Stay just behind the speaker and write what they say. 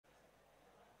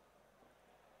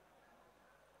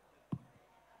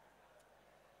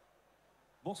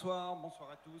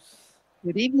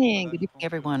Good evening,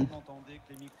 everyone.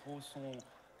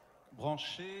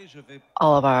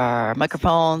 All of our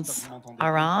microphones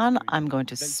are on. I'm going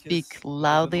to speak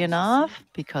loudly enough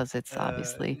because it's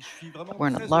obviously, we're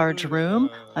in a large room.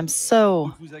 I'm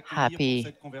so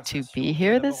happy to be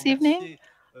here this evening.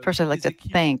 First, I'd like to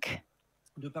thank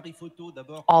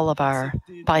all of our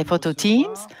Paris Photo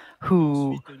teams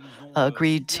who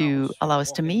agreed to allow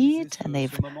us to meet, and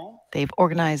they've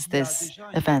organized this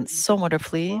event so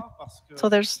wonderfully. So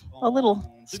there's a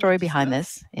little story behind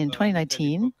this. In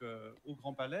 2019,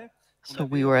 so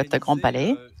we were at the Grand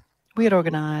Palais. We had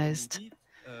organized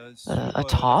a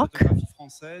talk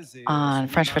on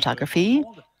French photography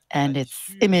and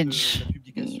its image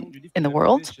in the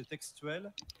world.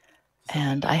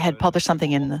 And I had published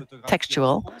something in the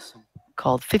Textual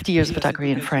called 50 Years of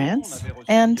Photography in France.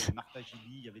 And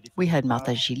we had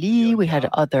Martha Gilly, we had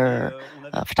other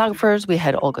photographers, we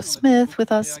had Olga Smith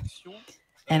with us,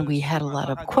 and we had a lot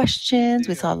of questions.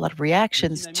 We saw a lot of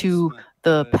reactions to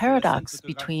the paradox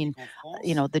between,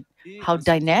 how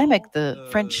dynamic the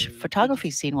French photography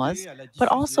scene was, but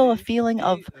also a feeling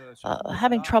of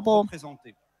having trouble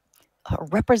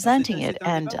representing it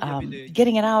and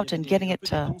getting it out and getting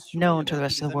it known to the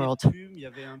rest of the world.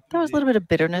 There was a little bit of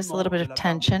bitterness, a little bit of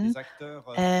tension,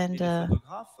 and a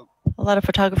lot of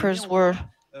photographers were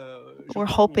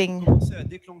hoping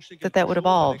that would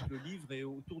evolve.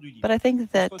 But I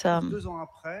think that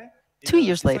 2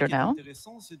 years later now,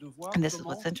 and this is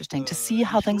what's interesting, to see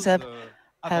how things have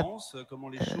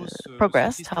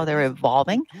progressed, how they're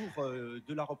evolving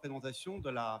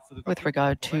with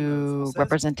regard to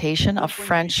representation of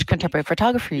French contemporary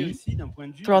photography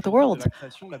throughout the world,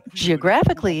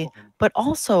 geographically, but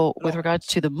also with regards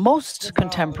to the most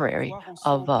contemporary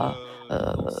of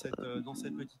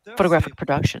photographic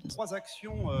productions.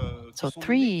 So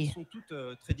 3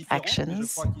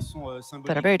 actions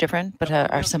that are very different, but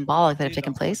are symbolic, that have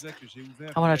taken place.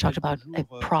 I want to talk about a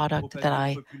product that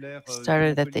I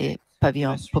started at the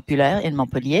Pavillon Populaire in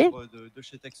Montpellier,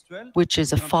 which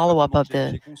is a follow-up of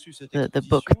the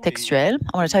book Textuel.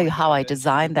 I want to tell you how I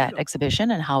designed that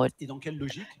exhibition and how it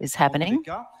is happening,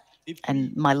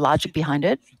 and my logic behind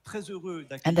it.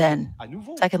 And then,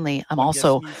 secondly, I'm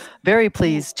also very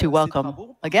pleased to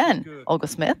welcome again Olga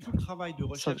Smith,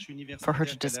 so for her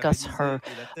to discuss her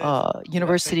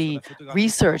university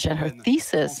research, and her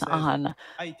thesis on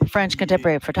French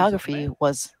contemporary photography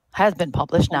has been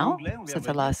published now since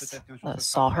I last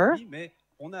saw her.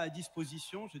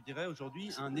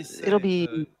 It'll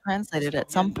be translated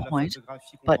at some point,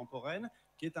 but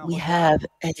we have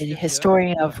a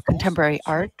historian of contemporary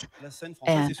art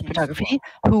and photography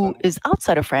who is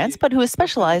outside of France, but who is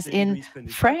specialized in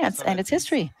France and its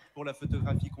history.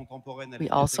 We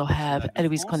also have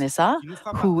Eloise Conessa,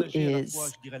 who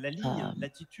is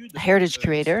a heritage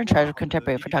curator in charge of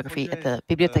contemporary photography at the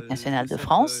Bibliothèque Nationale de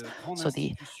France, so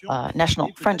the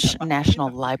French National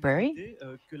Library.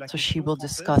 So she will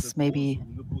discuss maybe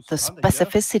the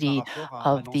specificity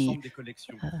of the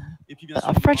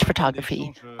French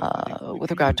photography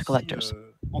with regard to collectors.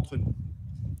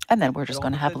 And then we're just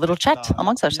going to have a little chat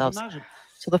amongst ourselves.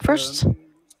 So the first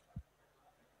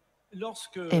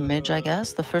image, I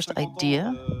guess, the first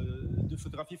idea.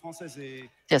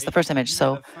 Yes, the first image.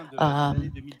 So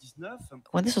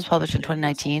when this was published in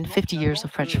 2019, 50 years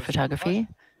of French photography,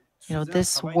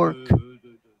 this work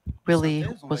really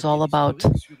was all about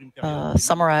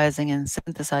summarizing and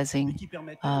synthesizing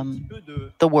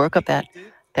the work of that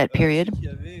period.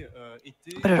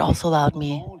 But it also allowed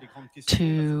me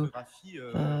to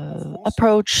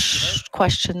approach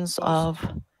questions of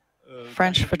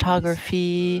French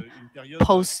photography,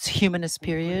 post-humanist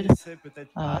period,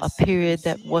 a period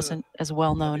that wasn't as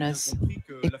well known as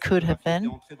it could have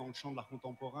been.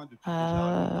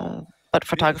 But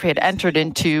photography had entered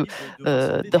into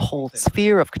the whole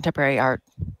sphere of contemporary art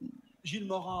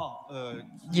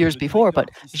years before.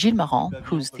 But Gilles Marant,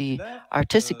 who's the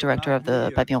artistic director of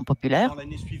the Pavillon Populaire,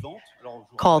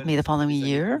 called me the following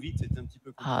year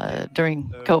during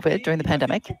COVID, during the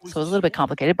pandemic. So it was a little bit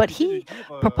complicated, but he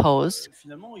proposed,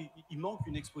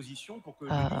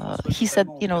 he said,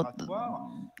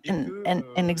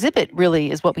 an exhibit really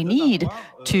is what we need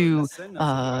to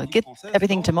get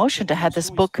everything to motion, to have this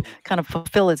book kind of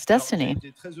fulfill its destiny.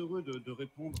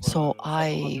 So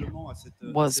I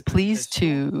was pleased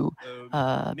to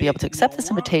be able to accept this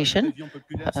invitation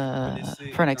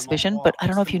for an exhibition. But I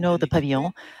don't know if you know the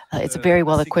Pavillon. It's a very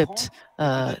well-equipped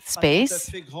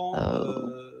space,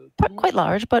 quite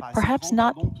large, but perhaps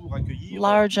not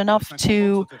large enough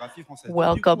to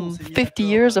welcome 50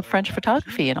 years of French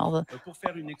photography and all of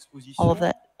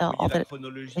that it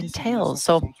entails.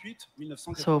 So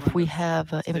if we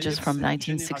have images from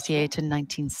 1968 to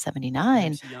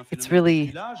 1979, it's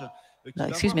really,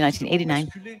 1989.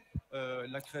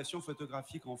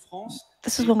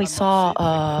 This is when we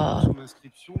saw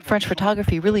French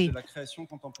photography really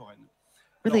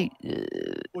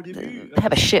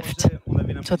have a shift.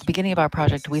 So at the beginning of our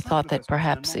project, we thought that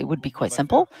perhaps it would be quite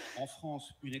simple.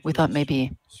 We thought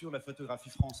maybe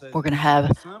we're going to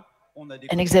have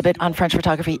an exhibit on French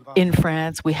photography in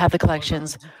France. We have the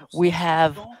collections. We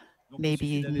have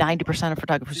maybe 90% of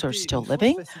photographers who are still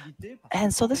living.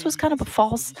 And so this was kind of a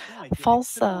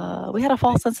we had a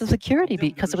false sense of security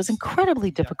because it was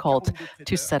incredibly difficult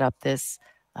to set up this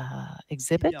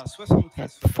exhibit. We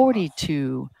had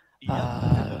 42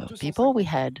 people. We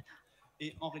had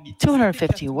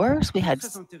 250 works. We had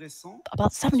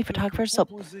about 70 photographers. So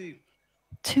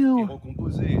to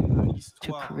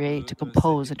create, to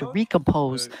compose, and to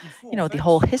recompose, the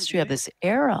whole history of this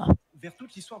era,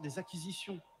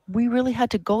 we really had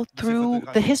to go through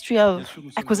the history of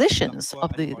acquisitions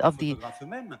of the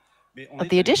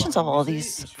editions of all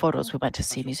these photos. We went to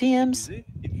see museums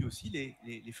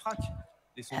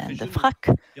and the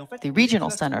FRAC, the regional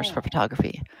centers for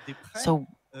photography. So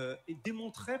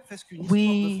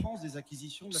we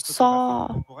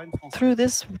saw through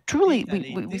this, truly,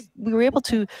 we were able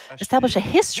to establish a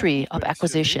history of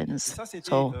acquisitions.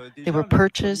 So they were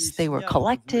purchased, they were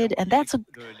collected, and that's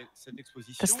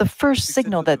the first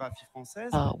signal that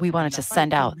we wanted to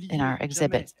send out in our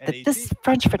exhibit, that this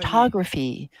French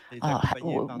photography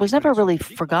was never really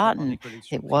forgotten.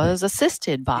 It was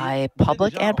assisted by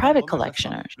public and private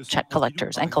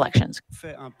collectors and collections.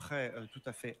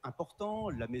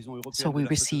 So we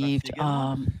received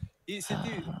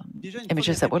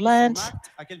images that were lent,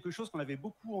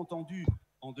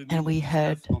 and we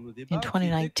had, in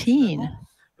 2019,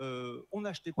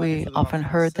 we often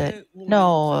heard that,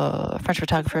 no, French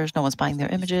photographers, no one's buying their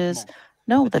images.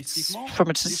 No, that's, from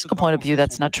a statistical point of view,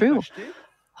 that's not true.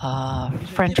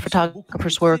 French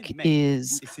photographers' work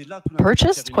is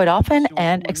purchased quite often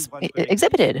and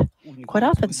exhibited quite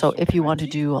often. So if you want to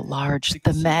do a large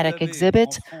thematic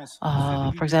exhibit,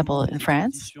 for example, in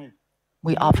France,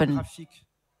 we often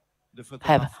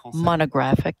have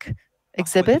monographic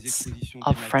exhibits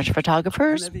of French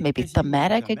photographers, maybe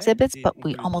thematic exhibits, but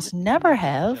we almost never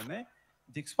have,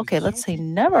 let's say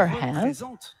never have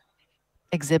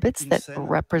exhibits that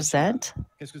represent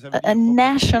a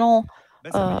national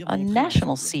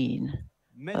scene.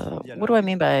 What do I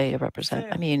mean by represent?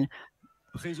 I mean,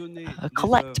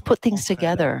 collect, put things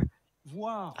together,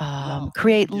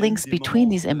 create links between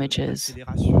these images,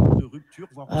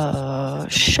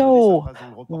 show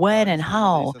when and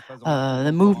how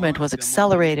the movement was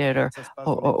accelerated or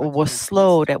was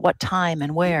slowed, at what time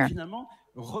and where.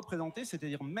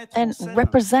 And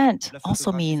represent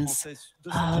also means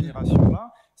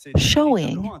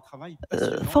showing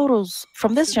photos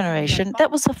from this generation. That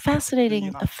was a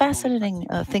fascinating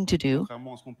thing to do.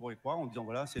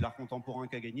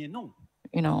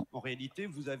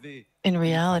 In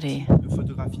reality,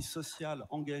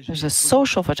 there's a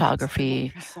social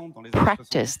photography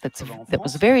practice that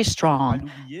was very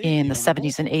strong in the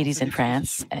 70s and 80s in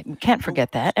France. And we can't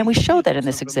forget that, and we show that in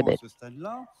this exhibit.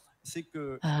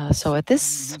 So at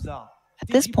this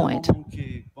point,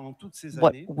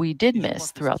 what we did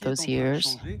miss throughout those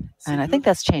years, and I think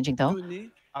that's changing though,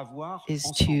 is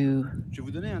to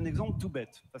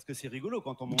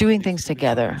doing things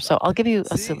together. So I'll give you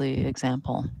a silly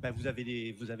example.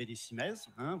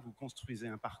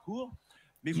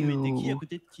 You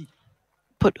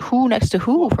put who next to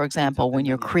who, for example, when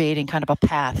you're creating kind of a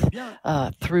path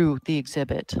through the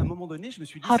exhibit.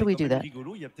 How do we do that?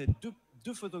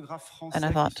 And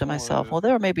I thought to myself, well,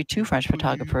 there are maybe two French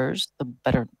photographers, the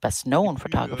best known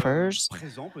photographers,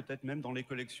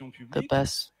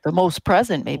 the most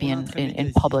present maybe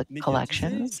in public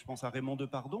collections.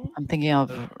 I'm thinking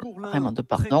of Raymond de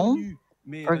Pardon,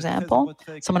 for example,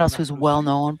 someone else who's well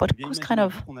known, but who's kind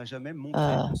of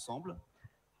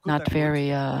not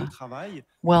very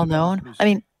well known. I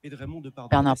mean,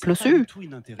 Bernard Plossu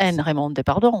and Raymond de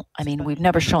Pardon. I mean, we've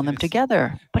never shown them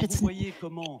together, but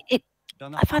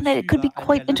I find that it could be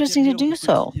quite interesting to do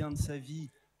so.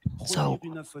 So,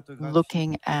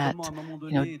 looking at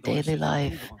daily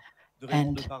life,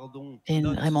 and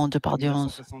in Raymond de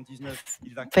Pardon's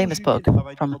famous book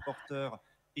from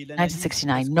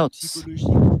 1969, Notes,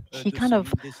 he kind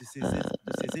of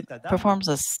performs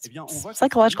a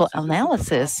psychological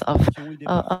analysis of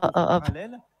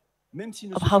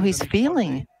how he's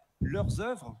feeling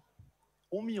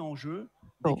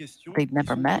So they'd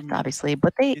never met, obviously,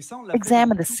 but they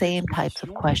examine the same types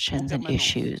of questions and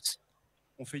issues.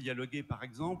 On fait dialoguer, par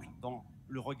exemple, dans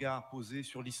le regard posé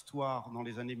sur l'histoire dans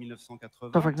les années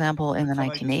So, for 1980, example, in le the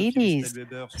travail de Sophie 1980s,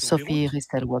 Ristel-Weber sur Sophie Beyrouth,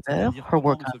 Ristel-Weber, c'est-à-dire her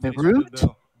work comment on Sophie Beirut,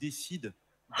 Ristel-Weber décide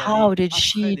how d'aller, did après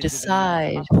she les événements,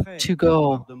 decide après to les go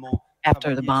bombardements,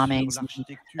 after the travailler sur bombings and the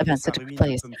l'architecture de events sa that took ruine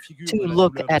place comme figure to de la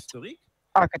look douleur at historique.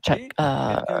 architect, Et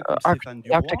quelqu'un comme Stéphane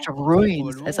the Duroy, architecture of qui est ruins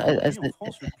probablement aujourd'hui en the,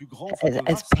 France le plus grand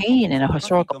as photographe, pain in a et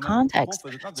historical quand même le plus grand context.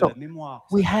 photographe de So la mémoire.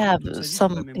 we Ça a have travaillé toute sa vie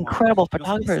sur la some mémoire. incredible Et on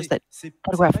s'est dit, photographers that c'est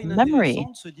photograph pas memory.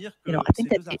 inintéressant de se dire You know, que I think ces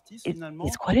that deux artistes, it's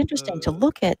finalement, quite interesting to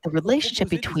look at the ont relationship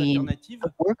proposé des between the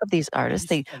alternatives work of these artists.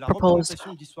 They à la propose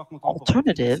représentation de l'histoire contemporaine,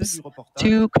 qui était celle du alternatives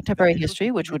reportage, to vers contemporary quelque chose qui est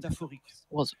history, plus which métaphorique.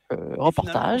 was Et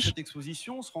finalement, dans reportage, cette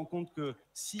exposition, on se rend compte que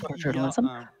s'il y a photojournalism,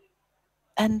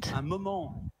 and un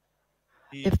moment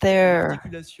if et une there's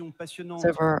articulation passionnante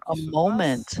ever a qui se moment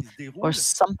passe, qui se or déroule,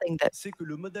 something that c'est que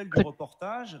le modèle du could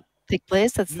reportage take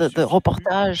place, that's ne the suffit plus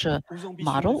reportage aux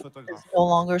ambitions des model is photographes. no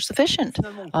longer Et sufficient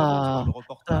finalement, on commence par le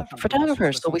reportage, for on commence en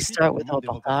photographers. So we 68 start avec le with monde des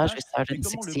reportage. We reportages, started mais in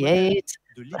comment le modèle 68.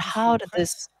 de But how l'édition did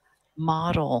this presse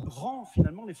model rend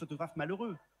finalement les photographes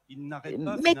malheureux. Ils n'arrêtent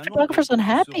pas make finalement photographers de se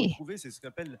unhappy? retrouver, c'est ce qu'on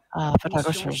appelle la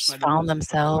conscience Photographers found malheureuse des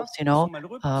themselves, photographes. Ils sont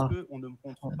malheureux parce qu'on ne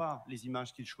montre pas les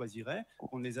images qu'ils choisiraient,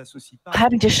 qu'on ne les associe pas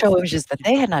having au to show texte images that qu'ils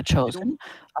they had veulent. not Et donc, chosen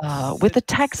with the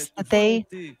text cette that they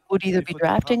volonté would either des be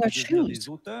drafting photographes or de devenir choose. des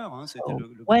auteurs, hein, c'était So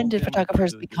le when grand did terme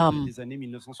photographers become des années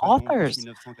authors?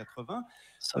 1970-1980,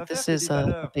 So va faire this que is des a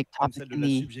valeurs big comme topic celle de in la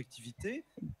subjectivité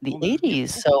the vont devenir 80s.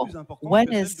 beaucoup So plus importantes when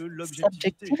que celles is de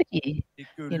l'objectivité. subjectivity, Et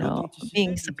que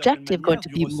being l'authenticité, d'une certaine subjective, going manière, to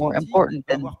du be more ressenti important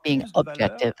va than avoir being plus de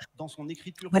objective? valeur dans son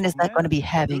écriture When is that going to formelle be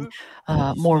having que la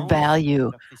more distance, value,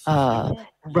 la uh, précision,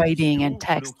 writing and l'édition,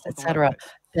 text, l'autre dans la etc.,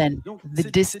 presse. than Donc, the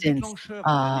ces distance déclencheurs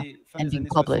des fin and des being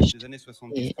années 60, des published années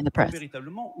 70 in the vont press?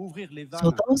 véritablement ouvrir les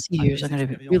So vannes those à years are des going to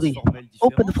expériences really formelles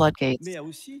open the différentes, mais floodgates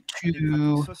aussi à des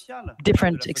pratiques to sociales de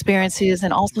different la photographie experiences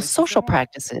and qui also vont être social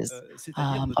différentes, practices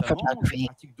c'est-à-dire of notamment des photography.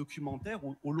 pratiques documentaires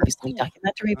au long Obviously, cours.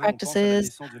 documentary Hein, on pense à la practices.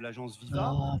 naissance de l'agence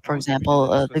Viva, For au début des example,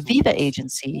 années the Viva 70,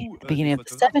 Agency où at the des beginning of the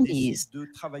photographes décident 70s, de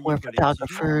travailler where collectivement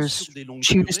photographers sur des longues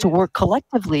choose to durées. work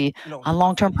collectively Alors, je on ne vais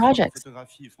pas faire long-term l'histoire de la projects.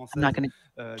 photographie I'm not française going to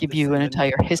give de you an ces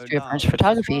entire history of années-là French ce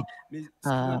photography soir, mais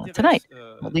ce qui tonight, m'intéresse,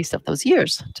 or at least of those ce,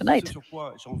 years ce tonight. sur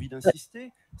quoi j'ai envie But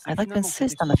d'insister, c'est I'd que like to finalement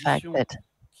cette insist on the fact exposition that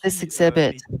this qui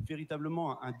exhibit, est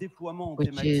véritablement un déploiement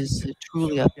which is thématique sur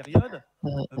truly la période,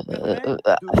 permet de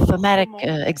a voir thematic comment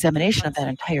des examination of that pratiques,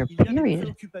 entire il y a des period.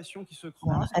 préoccupations qui se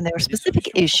croisent, And there are il y a des specific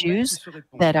solutions formelles qui issues se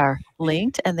répondent. that are Et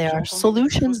linked, and there j'ai are entendu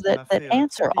quelque chose solutions qui m'a that fait très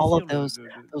answer all of plaisir those le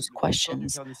soir du questions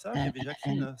vernissage. Il y avait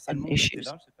Jacqueline and Salmon qui était issues.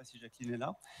 là, je ne sais pas si Jacqueline est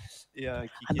là, et I'm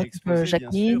qui a looking for exposé bien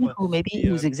Jacqueline, sûr.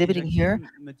 who's Et exhibiting here.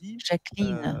 Jacqueline me dit,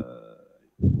 Jacqueline euh,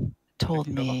 told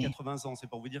Jacqueline va avoir me 80 ans, c'est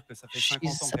pour vous dire que ça fait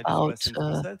 50 ans she's qu'elle est sur la about scène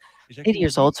française. Et 80 Jacqueline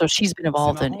me years dit, old, so she's been c'est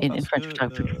involved marrant in parce French que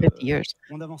photography for 50 years.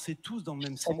 on avançait tous dans le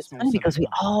même She said sens, it's mais on ne funny savait because we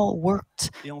pas. all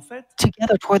worked Et en fait,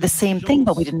 together toward the same thing,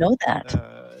 but we l'exigence didn't know that.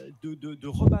 de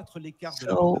rebattre les cartes de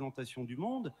la So représentation du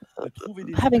monde, de trouver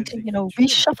des having to, nouvelles écritures,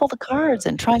 reshuffle the cards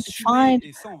and trying to d'assumer, find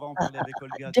et ça on va en a, parler avec a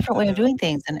Olga tout different à way of l'heure, doing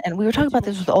things. And we were la talking about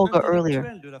this with dimension Olga earlier.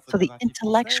 intellectuelle de la So the photographie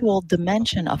française, intellectual parce que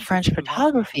dimension of tous ces French photographes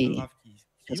sont des photography, photographes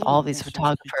qui because ont all une these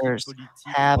conscience critique, photographers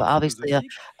politique, have voire obviously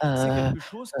philosophique, c'est a, quelque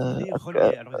chose qui a, les a,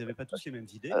 reliait. Alors ils n'avaient pas tous les mêmes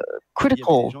idées. Il y avait des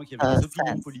critical gens qui avaient des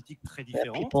opinions sense. politiques très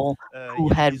différentes. People Il who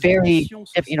y avait had des very, ambitions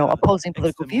sociales opposing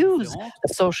political extrêmement views, différentes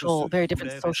entre social, ceux qui very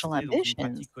different voulaient social rester dans une ambitions.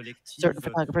 pratique Certain collective,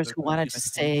 photographers who wanted qui to reste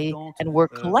stay militante, and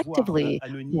work voire collectively,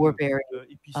 who were anonyme, very,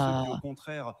 et puis ceux qui, au uh,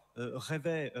 contraire,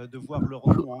 rêvaient de voir leur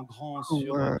nom en grand who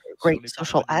sur, were sur great les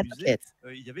social parois des musées. advocates.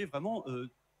 Il y avait vraiment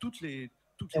toutes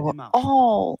There les were démarches.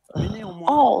 Mais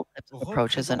néanmoins, all types of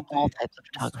approaches and all représenter types of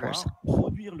photographers. l'histoire,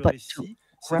 produire le But to récit,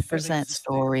 c'est faire represent exister.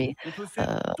 story On peut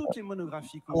faire uh, toutes les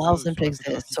monographies qu'on allows veut them sur to la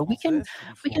exist. photographie So française,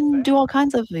 il we faut en can faire. do all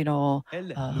kinds of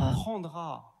Elle ne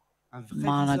prendra un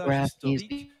vrai visage monographies,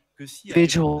 historique que si elle est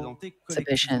visual représentée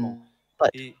collectivement. exhibitions.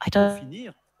 But Et I pour don't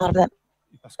finir, a lot of that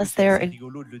parce que unless they're c'est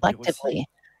rigolo de le dire aussi, collectively.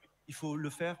 il faut le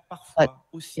faire But parfois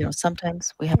aussi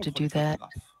sometimes we have to contre do les that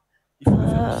photographes. Il faut le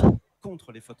faire aussi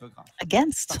contre les photographes.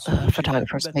 against Parce que j'ai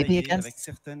pu photographers, maybe batailler avec against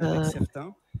certaines, avec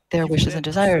certains their qui voulaient wishes and être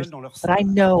tout seuls desires. dans leur But I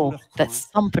salle, dans know leur that coin.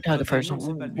 some Ben photographers non,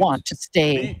 c'est pas le want but. to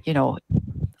stay,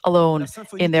 Mais alone la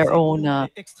symphonie des égos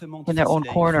est extrêmement in their own difficile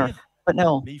à corner. écrire, But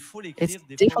no, mais il faut it's l'écrire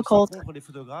des fois aussi difficult contre les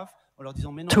photographes en leur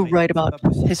disant mais non, to mais write c'est about pas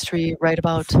possible. history, write Il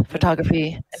about faut que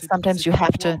photography, and sometimes c'est you pas toi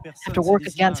en have to personne, c'est work les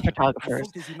against images. Il photographers, faut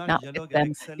que les images not with dialoguent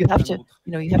them. avec celles You have d'un to, autre.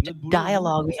 you have Et to notre boulot, nous,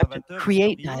 dialogue. You have to conservateurs,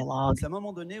 create historiens, dialogue. c'est à un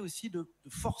moment donné aussi de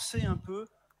forcer un peu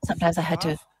ces Sometimes I had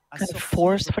to photographes à kind of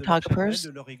force sortir de leur charnel, photographers de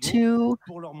leur ego, to,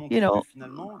 pour leur you montrer que know,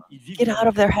 finalement, ils vivent get leur out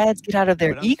of vie. their heads, get out of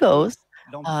their Voilà un petit peu. egos,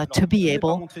 Là, to alors, be je ne vais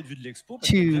pas able montrer de vue de l'expo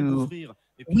parce qu'elle vient to d'ouvrir.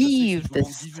 Et puis, je sais que si weave je vous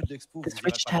montre this 10 vues de l'expo, vous this n'irez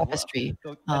rich pas la voir. tapestry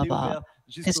Donc, elle of est ouverte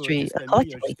history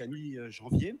collectively. jusqu'à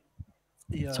mi-janvier.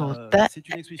 Et So that c'est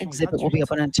une exposition exhibit will be gratuite.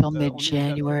 open until On est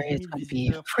déjà à plus mid-January. de It's 8000 going to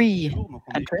be visiteurs en 10 free jours, donc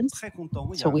on est entrance. très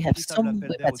content. Il y So a un we've véritable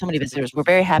appel d'air had so autour de many cette visitors. We're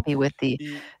very exposition. happy with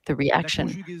Et the la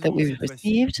reaction that conjugaison, we've cette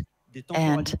fois-ci, received. des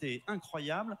And temporalités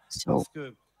incroyables so parce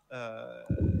que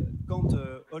quand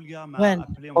Olga m'a when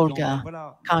appelé en me disant, ben Olga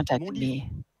voilà, mon contacted livre,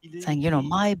 me il est saying, you know, écrit,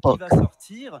 my il book va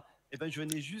sortir, et ben, je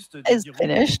venais juste de is dire oui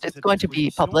pour finished, monter it's cette going to be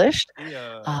exposition. published. Et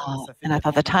ça fait And I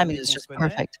thought maintenant the des timing années was qu'on se just connaît.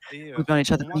 perfect. Et We've known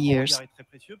each other pour for moi, ton years. regard est très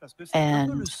précieux parce que c'est un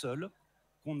peu And le seul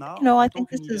qu'on you a know, en I tant think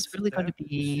this is really going to qu'universitaire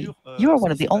be, sur you are ce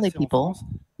one qui of the s'est only passé en people, France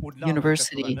au-delà de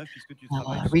university 89, puisque tu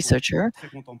travailles sur nos researcher. très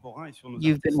contemporains et sur nos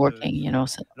You've been artistes working, you know,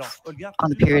 vivants. Alors, Olga, on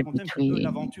the peux-tu nous period raconter un petit peu between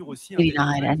l'aventure aussi 89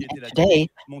 intellectuelle qui a and été la tienne? today.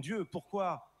 Mon Dieu,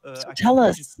 pourquoi, So à tell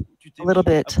Cambridge, us tu a t'es little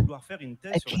mis à bit vouloir faire une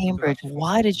thèse at sur la Cambridge. photographie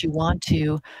Why did française? you want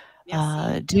to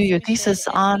Merci, do merci your Michel. thesis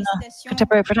on Félicitations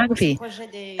contemporary pour ce photography? projet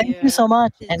Thank you so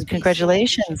much, des and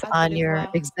expositions. J'ai congratulations hâte de on le your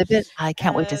voir. exhibit. I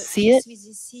can't wait to see Je it. suis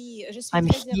ici, je suis I'm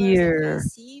très heureuse d'être here.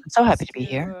 ici I'm so happy parce to que, be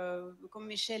here. comme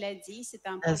Michel a dit, c'est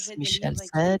un As projet de Michel livre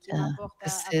said, qui m'apporte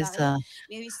this à is Paris,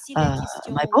 mais aussi les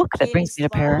my questions, book that quelle brings me to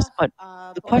Paris. histoire But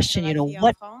the pour la question, you know, photographie en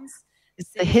what France? is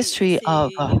the history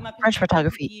of Il m'a French préoccupé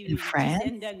photography depuis in une France?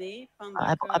 dizaine d'années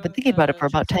pendant I've been que thinking about it for je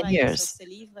about 10 travaillais sur years. ce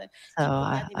livre So qui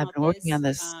provient de I've ma been working on thèse,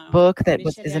 this book comme that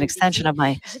Michel is a an extension indiqué. of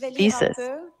my Je vais lire un thesis.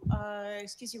 peu,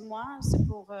 excusez-moi, c'est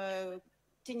pour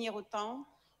tenir au temps.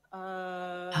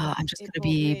 I'm just Et going to pour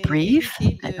be brief.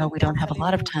 éviter I de know we don't perdre have a les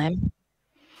lot of mots. time.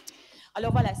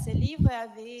 Alors voilà, ce livre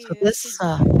So avait this ses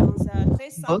débuts dans un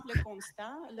très book, simple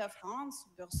constat. La France,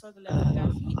 berceau de la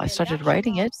photographie, I est started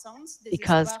writing largement it absente des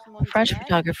because histoires French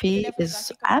mondiales et de photography la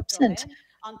is photographie absent contemporaine,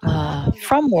 en tout cas dans le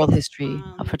from world contexte history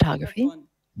of photography. anglophone.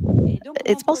 Et donc, mon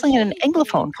It's mostly in an projet était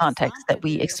Anglophone tout context simple that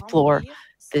we de explore remplir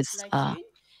cette this lacune.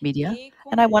 media, Et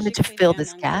and I comme wanted to j'écrivais fill en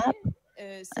this anglais, gap.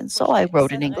 ce And so I projet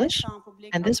wrote in s'adresse English, à un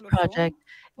public and this anglophone project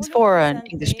pour is leur for an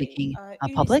présenter English-speaking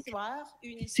public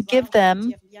une to give histoire, je veux them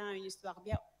dire bien une histoire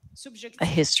bien a subjective,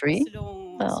 history,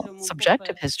 selon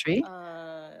subjective history.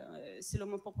 selon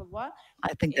mon propre voix,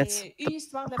 I think that's et the une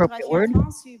histoire de la appropriate photographie en word.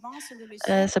 France suivant son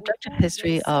A évolution au subjective cours des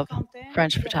history of 50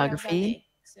 French dernières photography années,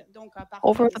 donc à partir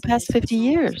over the des années past 50 60,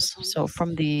 years, so 70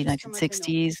 from the jusqu'à maintenant.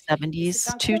 1960s, Et c'est 70s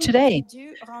un to compte today.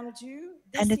 rendu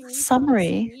And it's a décennie par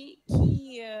summary,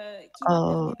 décennie qui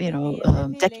m'a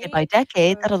permis de decade by révéler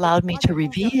decade, that les allowed me points to de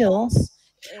reveal convergence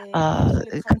entre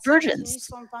les traditions qui ne convergence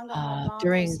sont pas normalement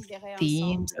during considérées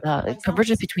themes, ensemble. Par exemple,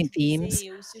 convergence ce que between tu themes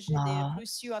disais au sujet des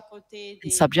reçus à côté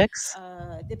and subjects.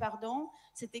 des pardons,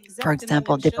 c'est For exactement la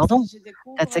example, même des chose que pardons. je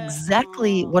découvre That's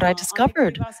exactly what I en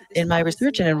discovered écrivant cette in my histoire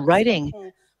research and in décennies. C'est là writing, qu'on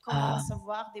uh, commence à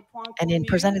voir des points and in communs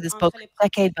presenting this book entre les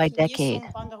decade pratiques by qui ne decade.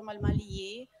 sont pas normalement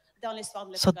liées dans l'histoire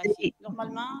de la So photographie.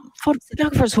 Normalement, c'est très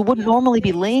photographers who wouldn't normally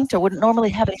be interconnecté. Ça, linked or c'est la wouldn't normally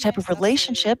have any type photojournalisme, of ça, c'est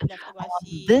relationship, la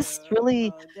photographie this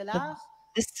really, de l'art.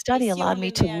 this Et study si on allowed me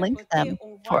les to met à link côté, them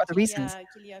on voit for other reasons.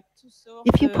 qu'il y a toutes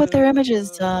sortes If you put their images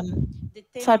de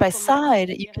thèmes side en by commun side,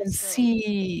 you qui can ressortent.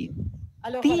 see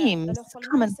Alors voilà, themes, alors pour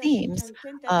moi, il common s'agit themes,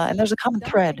 d'une and there's tentative a common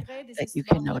thread d'intégrer des that you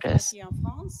can histoires de la notice. photographie en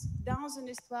France dans une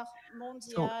histoire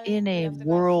So mondiale in de a la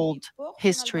world photographie pour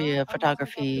history finalement of avoir un tableau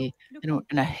photography, plus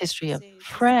in a complet. history of C'est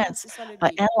France, ça le by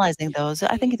but. analyzing those,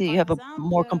 I think Et that you par have a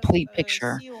more exemple, complete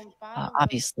picture,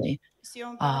 obviously. si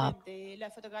on Uh, parle de la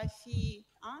photographie,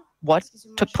 hein, what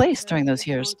excusez-moi, took place during je those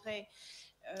voulais vous years. montrer,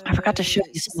 I forgot to show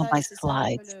you some of my c'est ça un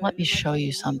peu slides. Let me le show modèle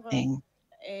you du livre. something.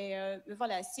 Et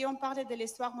voilà, si on parle de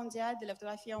l'histoire mondiale de la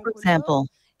photographie en For couleur, example,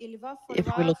 il va if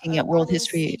we're falloir looking at world parler aussi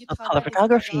history du of color travail des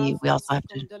photography, photographes we also français have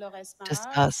to comme Dolores Parra,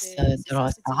 discuss c'est ça,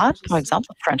 Dolores cette Parra, image for ici,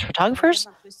 example, French photographers,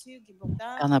 Bernard Plessus, Guy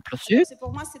Bourdin. Bernard Plessus, Alors c'est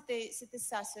pour moi, c'était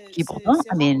ça, Guy Bourdin.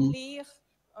 I mean, remplir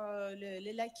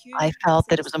les I lacunes de felt cette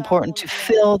that it was histoire important to mondiale.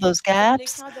 fill those Pour les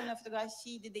gaps cas de la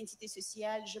photographie d'identité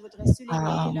sociale, je voudrais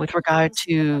souligner with regard l'importance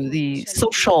de to travaux de the Michel et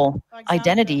Olga. social Par exemple,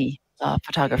 identity le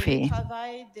photography.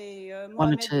 travail de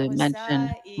Wanted Mohamed to mention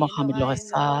Bourassa et Mohamed Laura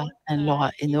Loressa Hainaut, and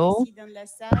Laura qui est Hinault, ici dans la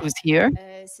salle. who's here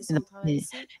C'est in son travail the,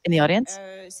 ici. in the audience.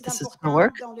 C'est This is her important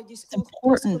work. dans le It's discours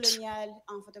important postcolonial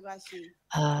en photographie.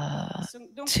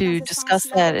 Donc, dans to ce discuss sens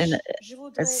that in large, je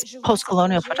vois ces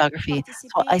post-colonial projets photography.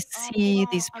 So I participer à un see courant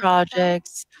these important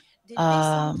projects de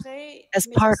um, décentrer, as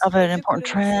mais part aussi of de an important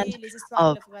trend décoloniser les histoires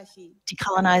de of la photographie.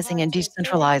 C'est un decolonizing courant and qui est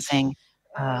très riche decentralizing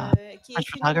qui French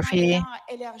finalement photography, tend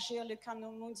à élargir le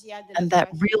canon mondial de la and that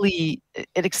photographie. really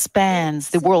it Et expands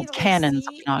the ce world livre canons of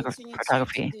aussi est une étude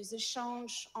photography. des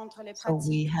échanges entre les So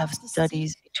we pratiques have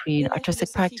studies artistiques between et la artistic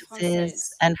philosophie practices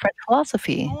française. and French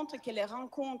Il philosophy. montre que les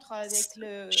rencontres avec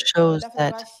Shows la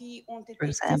that, photographie ont for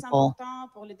été très example,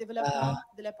 importantes pour le uh, développement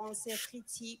de la pensée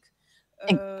critique,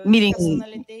 des meeting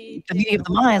personnalités the telles meeting que of the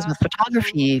minds with Renoir, Jean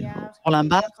photography, Renoir Roland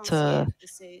et Jacques Barthes Rancière.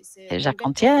 C'est et un Jacques bel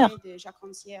Antière. portrait de Jacques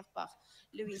Rancière par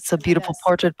Louis It's a beautiful Canavas.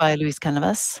 portrait by Louis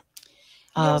Canavas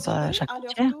of Leurs idées, Jacques à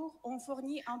leur Antière. tour, ont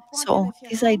fourni un point de So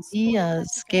these référence pour les ideas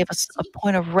pratiques gave us a artistiques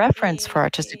point of reference for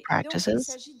artistic et donc il practices,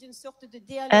 s'agit d'une sorte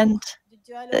and de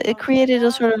dialogue it entre created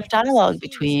a l'art, sort of la dialogue philosophie, les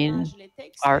between images, les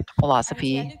textes, art, un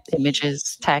philosophy, dialogue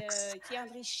images, texts, qui and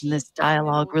enrichit this par les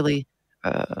dialogue mots. really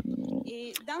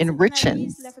Et dans cette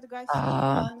analyse, la enriches, photographie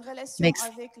a une relation makes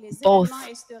avec les both événements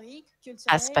historiques,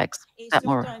 culturels aspects et that surtout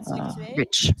more intellectuels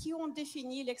rich. qui ont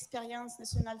défini l'expérience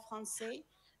nationale française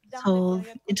dans les So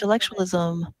périodes contemporaines.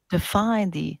 intellectualism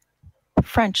defined the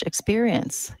French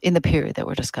experience in the period that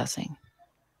we're discussing.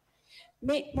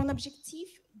 Mais mon objectif,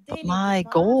 But dès le my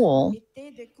départ, goal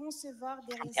était de concevoir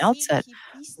des from the récits outset qui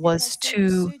puissent was dépasser le to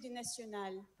seuil du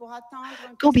national pour atteindre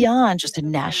un go perspective beyond plus just a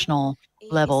globale. national Et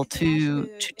level cette image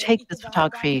to take this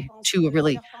hyper-baradin me photography to a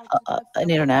really serpente tout à fait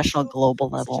an à international l'entour global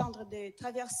de ce level. genre de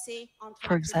traversée entre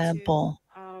For les cultures. example,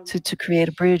 to create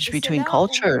a bridge Et c'est between là où mon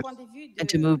cultures point de vue and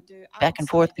to move de back and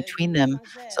forth outsider, between d'une them.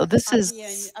 étrangère, So this a pris un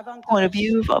is point of avantage.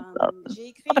 view J'ai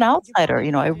of an écrit du point outsider. de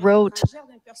You know, vue I d'une wrote étrangère,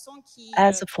 d'une personne qui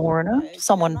as a foreigner,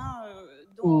 someone finalement,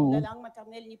 dont la who langue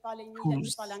maternelle n'est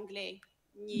whose pas l'anglais,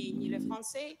 ni le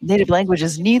français. native language Et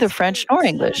is je neither pense French que nor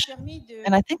cela m'a English. permis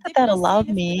And de I think that that déplacer allowed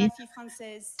la me photographie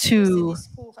française de ce to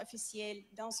discours officiel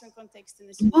dans un contexte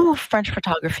national. move French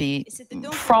photography Et c'était donc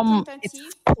une from its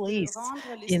tentative de place rendre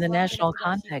in the l'histoire de la national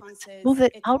photographie context, move française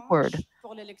it outward étrange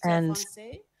pour le lecteur and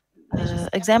français, mais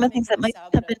j'espère quand examine même things that might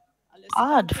have connaissable. been Alors,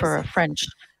 c'était un odd peu for a French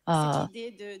cette uh,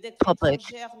 idée d'être public.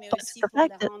 étrangère, mais But aussi the pour fact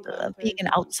la that rendre un peu being an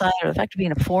intéressante. outsider, the fact of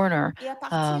being a foreigner, Et à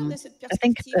partir de um, cette I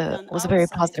think perspective d'un was a very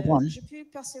positive outsider, one. je peux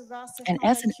percevoir And certaines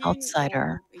as an lacunes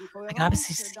outsider, ou I can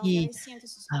obviously incohérences dans les see récits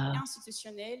uh,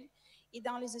 institutionnels et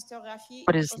dans les historiographies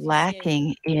what is officielles.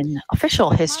 lacking in Si official on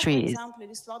reprend par histories. exemple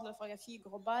l'histoire de la photographie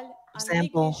globale, For un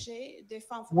example, négligé des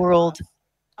femmes world photographes,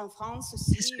 en France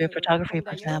aussi, history of photography, comme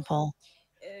for d'ailleurs. example,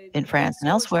 in Bien France and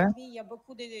sûr, elsewhere. aujourd'hui, il y a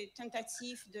beaucoup de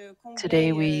tentatives de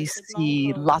Today, combler we cette manque,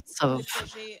 see lots comme le of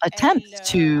projet attempts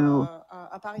to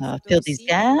Appareil Photo fill these aussi.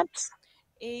 gaps.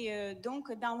 Et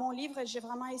donc, dans mon livre, j'ai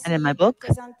vraiment And in my essayé de book,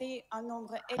 présenter un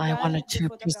nombre I égal wanted de to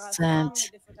photographes femmes et present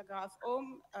de photographes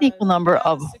hommes, an equal number bien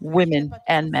of ce qui n'était women pas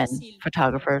toujours and men facile à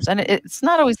faire. photographers. And it's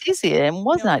not always easy and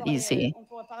was Mais not easy. on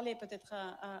pourrait parler peut-être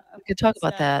à We could propos de talk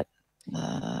about cela. that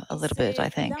a Et little bit, I c'est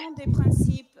think.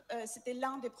 c'était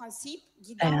l'un des principes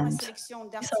guidant ma And sélection so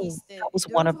d'artistes that et was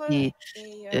one of d'œuvres.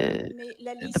 uh, Mais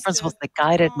la the liste principles that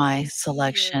guided comprend my aussi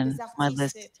selection. des My artistes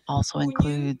list also connus,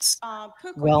 includes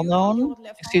peu connus en well-known, dehors de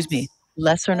la excuse me, France,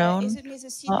 lesser known mais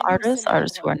aussi de noms artists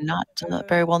célèbres, who are not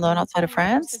very well known outside of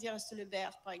comme France. Sylvestre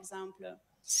Lebert, par exemple.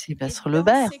 Et Sylvestre dans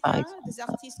Lebert, ces par cas, exemple, des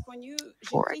artistes connus, j'ai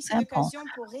for pris cette example. occasion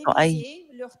pour So I réviser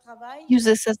leur travail use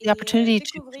this as the et opportunity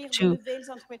découvrir de to nouvelles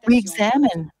interprétations.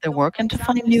 re-examine their Donc, work par and to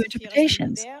find exemple, new Sophie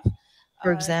interpretations. Restel-Lebert,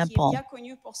 For qui est example, bien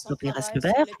connue pour son Sophie travail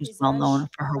sur Restel-Lebert, les who's well paysages known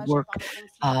for her ravagés work par le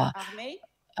conflit uh, armé.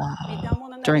 Mais dans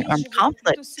mon during analyse, armed je voudrais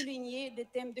plutôt conflict, souligner des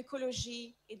thèmes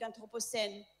d'écologie et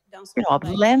d'anthropocène dans son you know, of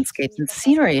travail, qui landscapes n'est and pas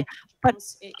scenery. encore, je But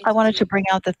pense, I wanted to étudié. bring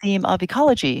out the theme of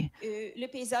ecology, Le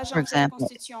paysage, for en fait, example.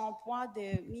 constitue un point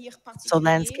de mire So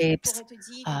particulier pour landscapes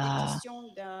étudier des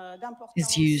questions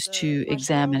is d'importance used to majeure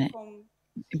examine comme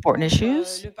important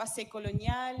issues le passé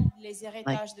colonial, les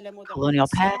like héritages de la colonial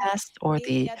modernisation past or et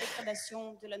the la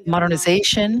dégradation de l'environnement.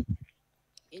 modernization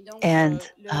Et donc, and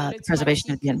le the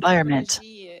preservation of the thématique de environment.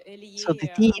 l'écologie est So the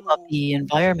lié theme à of mon the projet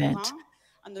environment courant,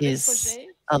 un nouvel is projet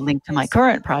a link to my sur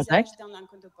les current project. paysages dans l'art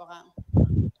contemporain.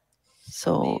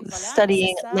 So Mais voilà, c'est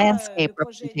studying ça landscape le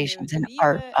projet representations de in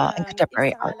livre. art and Il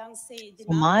contemporary sera art. lancé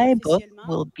So demain my book officiellement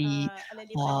will be à la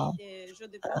uh, librairie de Jeux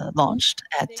de Paume launched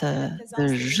at avec la the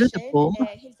présence de Jeu de Michel, Paume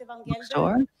Hilde Van Gelder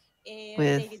bookstore et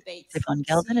with David Bates. Stefan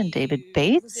Gelden and David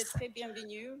Si vous êtes Bates. très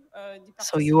bienvenus de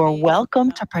So you are participer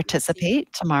welcome demain. to Merci.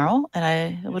 participate tomorrow, and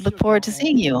I would Merci, look forward to Olga.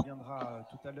 seeing On you. reviendra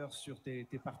tout à l'heure sur tes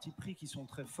partis pris qui sont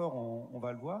très forts, on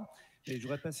va le voir. Et je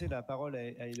voudrais passer la parole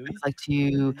à Héloïse. I'd like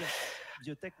to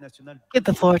Bibliothèque nationale give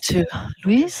the floor to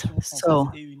Louise. vocation So,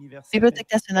 française et universelle.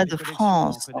 Bibliothèque nationale Les de collections,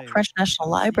 on France, connaît French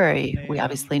National un petit, Library, mais we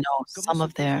obviously know comment some se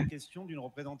of pose la their question d'une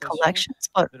représentation collections,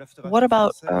 but de la what photographie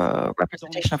about française dans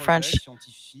les representation of projets French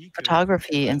scientifiques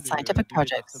photography culturels in scientific du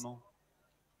projects? département?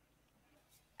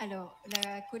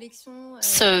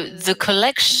 So the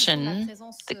collection,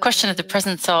 the question of the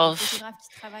presence of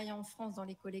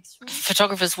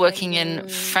photographers working in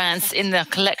France in their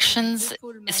collections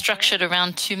is structured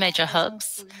around two major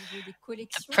hubs: the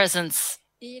presence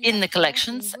in the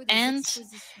collections and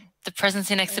the presence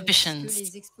in exhibitions,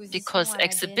 because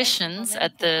exhibitions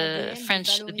at the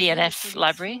French BNF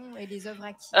library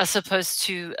are supposed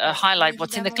to highlight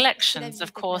what's in the collections.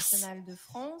 Of course,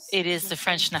 it is the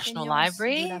French National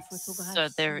Library, so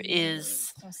there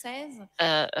is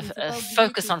a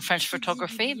focus on French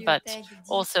photography, but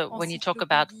also when you talk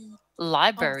about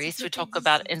libraries, we talk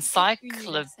about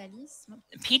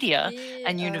encyclopedia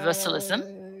and universalism.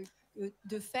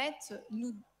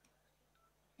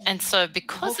 And so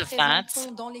because of that,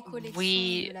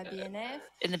 we,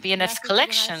 in the BNF's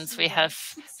collections, we have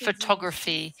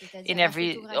photography in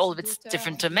all of its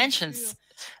different dimensions.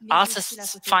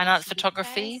 Artists, fine art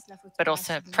photography, but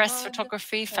also press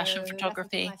photography, fashion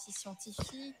photography,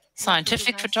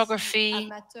 scientific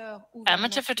photography,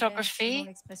 amateur photography,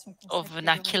 or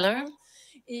vernacular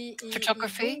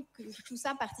photography.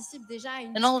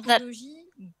 And all of that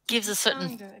gives a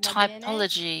certain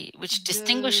typology which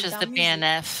distinguishes the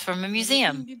BNF from a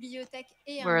museum.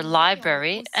 We're a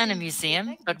library and a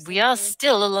museum, but we are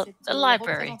still a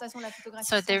library.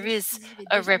 So there is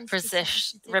a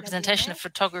representation of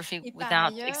photography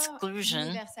without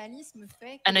exclusion,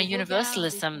 and a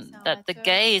universalism that the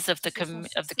gaze of the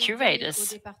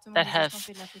curators that have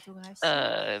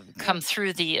come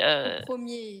through the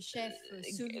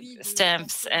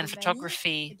stamps and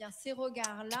photography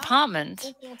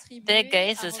department, their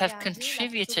gazes have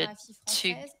contributed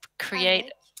to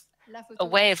create a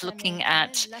way of looking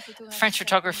at French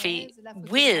photography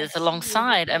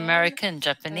alongside American,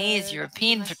 Japanese,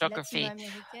 European photography,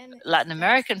 Latin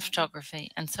American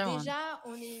photography, and so on.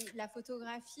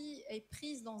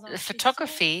 The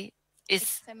photography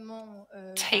is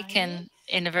taken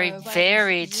in a very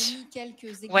varied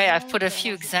way. I've put a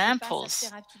few examples.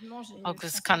 I'll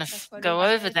just kind of go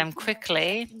over them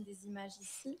quickly.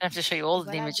 I have to show you all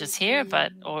the images here,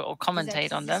 but or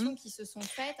commentate on them.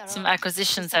 Some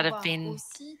acquisitions that have been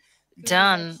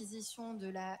done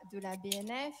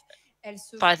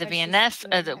by the BNF,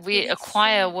 that we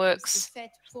acquire works.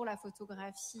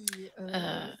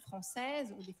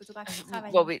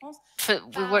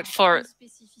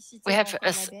 We have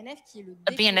a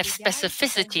BNF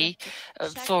specificity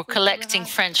for collecting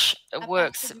French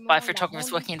works by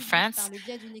photographers working in France,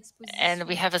 and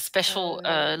we have a special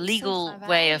legal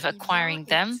way of acquiring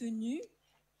them,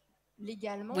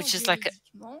 which is like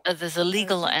there's a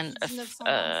legal and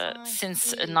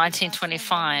since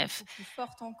 1925,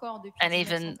 and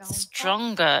even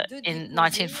stronger in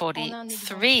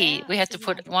 1943. We had to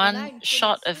put one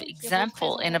shot of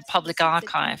example in a public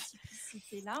archive.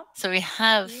 So we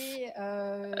have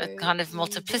a kind of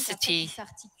multiplicity,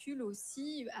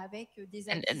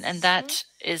 and that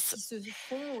is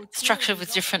structured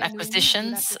with different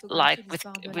acquisitions, like with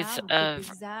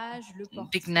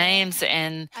big names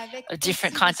and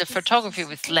different kinds of photography,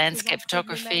 with landscape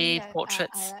photography,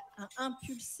 portraits,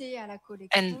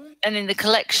 and in the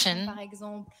collection,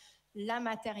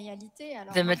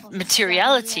 the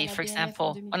materiality. For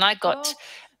example, when I got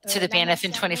to the BNF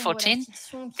in 2014,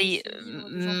 the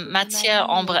Matière,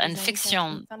 Ombre and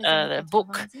Fiction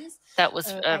book that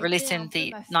was released in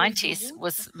the 90s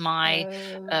was my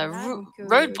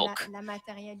road book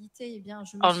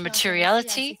on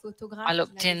materiality. I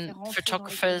looked in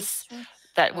photographers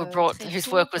that were whose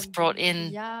work was brought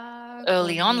in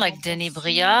early on, like Denis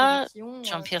Briard,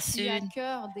 Jean-Pierre Sud,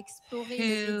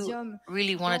 who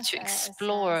really wanted to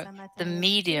explore the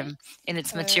medium in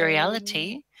its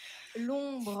materiality.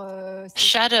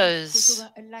 Shadows,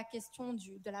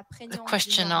 the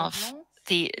question of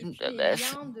the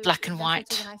black and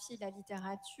white,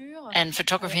 and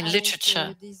photography and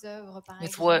literature,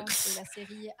 with works,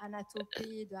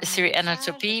 a series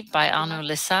Anatopie by Arnaud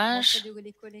Lesage,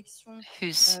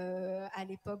 whose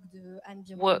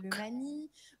work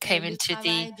came into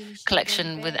the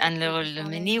collection with Anne-Laure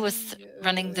Lemeny was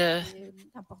running the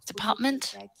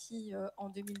department.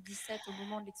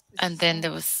 And then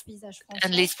there was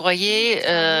Annelise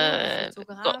Broyer,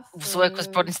 whose work was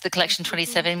brought into the collection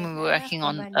 27 when we were working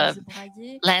on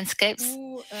landscapes.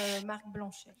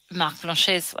 Marc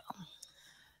Blanchet as well.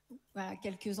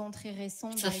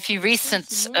 So a few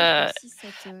recent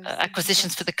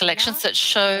acquisitions for the collections that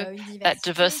show that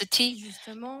diversity,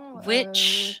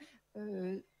 which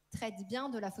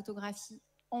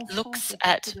looks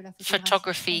at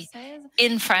photography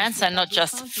in France and not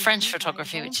just French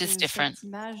photography, which is different.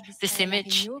 This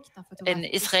image in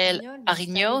Israel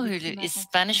Arignot, who is a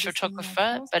Spanish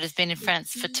photographer but has been in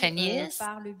France for 10 years,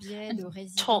 and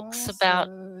talks about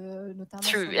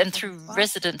through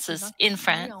residences in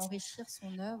France,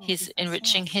 he's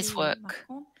enriching his work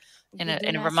in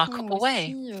a remarkable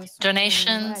way.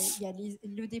 Donations,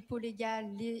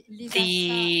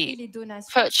 the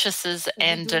purchases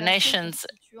and donations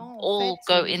all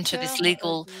go into this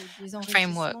legal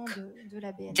framework,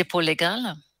 dépôt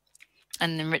légal,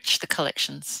 and enrich the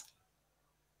collections.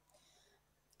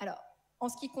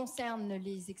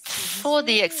 For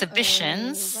the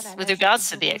exhibitions, with regards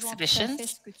to the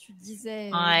exhibitions,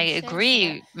 I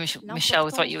agree, Michelle,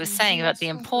 with what you were saying about the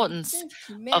importance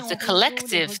of the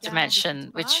collective dimension,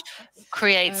 which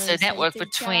creates a network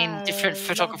between different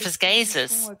photographers'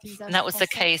 gazes. And that was the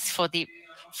case for the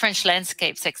French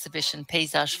landscapes exhibition,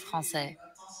 Paysages Français.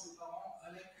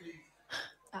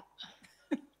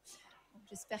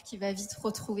 J'espère qu'il va vite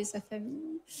retrouver sa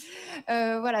famille.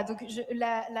 Voilà, donc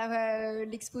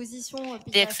l'exposition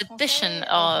Paysages Français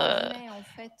revenait en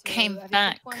fait avec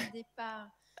le point de départ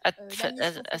as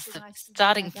the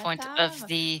starting point of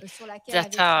the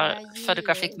Datar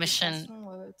photographic mission,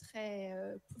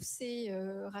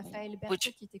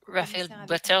 which Raphaël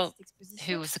Bertel,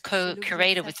 who was the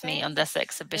co-curator with me on this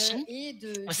exhibition,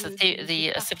 was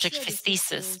the subject of his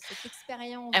thesis.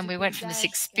 And we went from this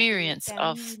experience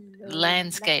of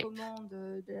landscape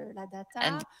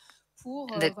and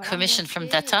the commission from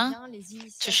Datar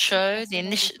to show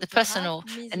the personal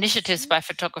initiatives by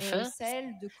photographers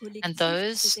and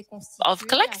those of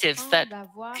collectives that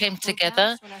came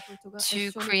together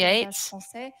to create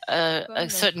a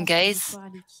certain gaze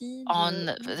on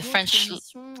the French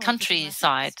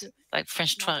countryside, like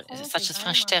such as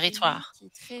French territoire.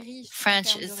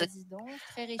 French is a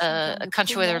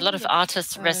country where there are a lot of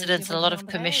artists, residents, and a lot of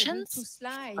commissions.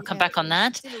 I'll come back on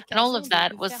that. And all of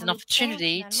that was an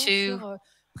opportunity to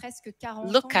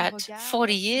look at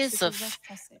 40 years of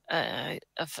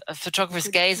photographers'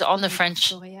 gaze on the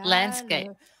French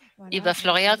landscape. Iba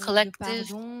Floria Collective,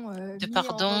 de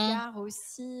Pardon,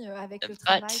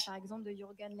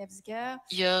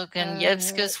 Jürgen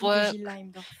Jevsker's work,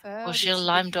 or Gilles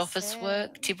Leimdorfer's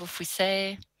work, Thibaut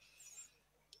Fouisset.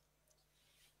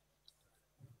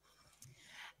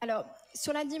 Alors,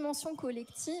 sur la dimension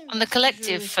collective, on the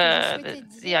collective,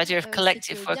 the idea of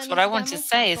collective works, what I want to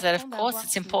say is that, of course,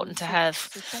 it's important to have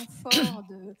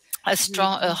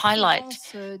a highlight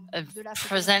of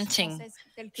presenting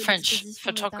French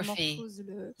photography,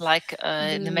 like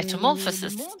in the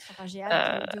Metamorphosis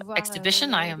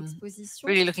exhibition. I am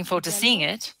really looking forward to seeing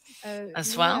it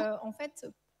as well.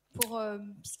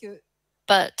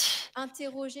 But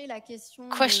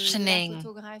questioning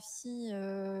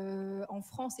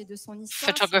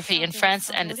photography in France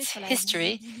and its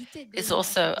history is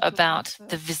also about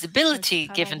the visibility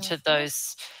given to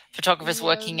those photographers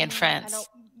working in France.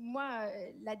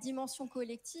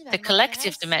 The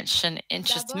collective dimension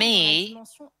interests me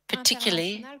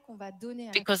particularly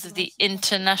because of the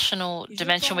international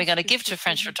dimension we're going to give to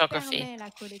French photography.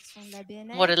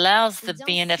 What allows the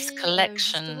BNF's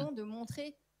collection,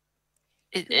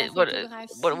 what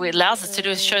it allows us to do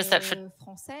is shows that for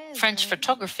French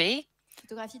photography,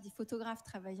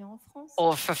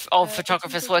 or for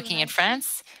photographers working in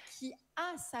France,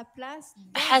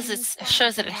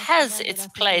 shows that it has its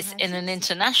place in an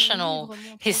international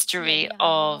history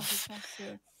of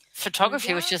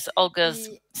photography, which is Olga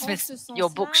Smith's, your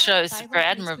book shows very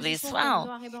admirably as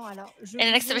well. In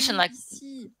an exhibition like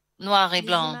Noir et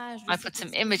Blanc, I put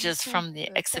some images from the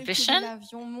exhibition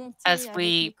as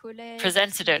we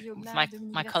presented it,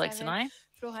 my colleagues and I.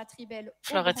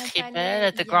 Flora Tribel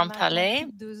at the Grand Palais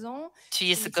 2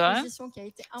 years ago.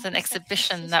 It's an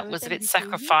exhibition that was a bit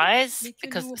sacrificed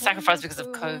because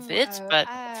of COVID, but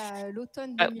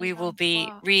we will be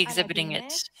re-exhibiting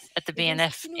it at the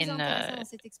BNF in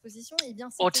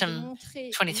autumn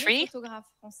 23.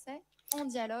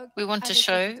 We want to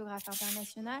show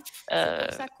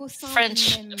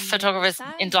French photographers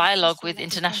in dialogue with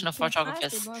international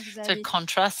photographers. So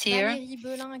contrast here,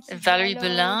 Valérie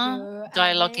Belin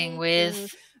dialoguing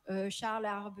with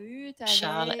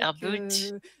Charles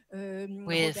Arbut,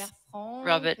 with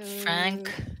Robert Frank,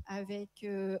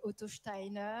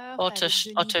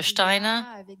 Otto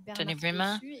Steiner, Tony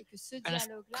Brimmer, Ernest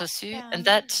Cossu, and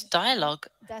that dialogue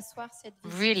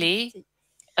really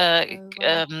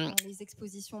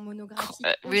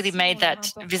really made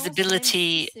that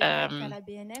visibility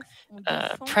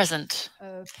present.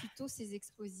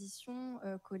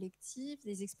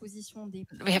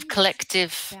 We have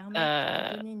collective,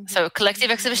 so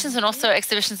collective exhibitions and also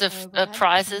exhibitions of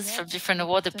prizes from different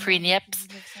awards, the Prix Niepce.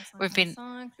 We've been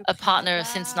a partner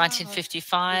since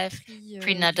 1955,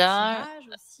 Prix Nadar,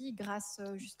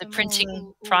 the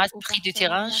printing prize, Prix du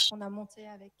Tirage,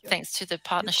 thanks to the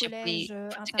partnership we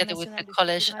put together with the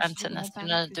Collège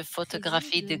International de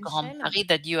Photographie de Grand Paris,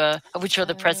 that you are, of which you're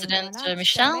the president,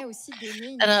 Michel,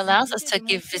 and allows us to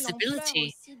give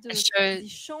visibility and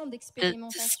show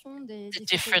the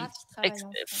different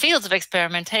fields of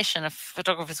experimentation of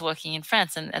photographers working in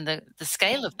France, and the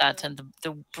scale of that, and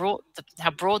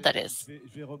how broad that is.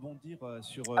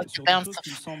 To bounce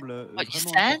off what you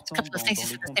said, a couple of things you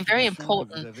said that seem very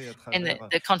important in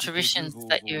the contributions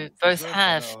that you both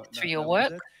have through your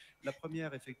work.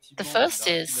 The first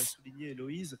is,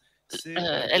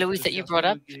 Eloise, that you brought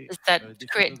up, is that to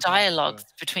create dialogues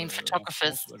between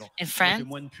photographers in France.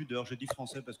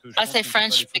 I say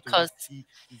French because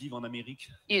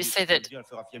you say that a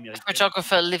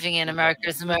photographer living in America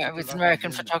is with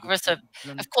American photographers. So,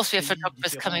 of course, we have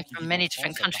photographers coming from many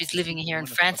different countries living here in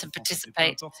France and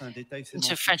participate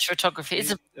into French photography.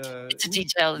 It's a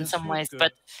detail in some ways,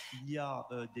 but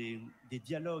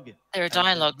there are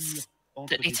dialogues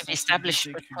that need to be established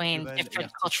between different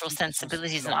cultural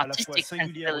sensibilities and artistic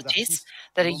sensibilities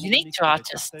that are unique to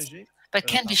artists, but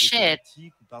can be shared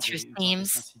through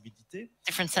themes,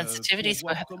 different sensitivities,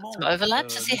 where some overlap,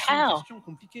 to see how.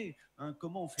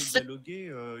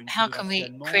 How can we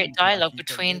create dialogue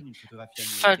between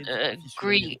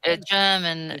Greek,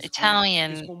 German,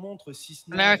 Italian,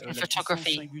 American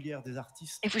photography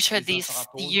if we show the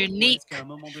unique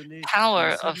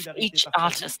power of each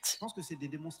artist?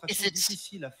 It's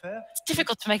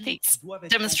difficult to make these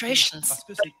demonstrations,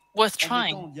 but worth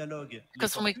trying,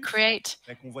 because when we create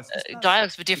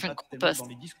dialogues with different corpus,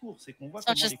 it's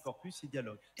not just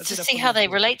to see how they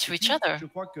relate to each other.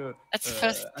 That's the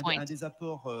first point.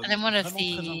 And then one of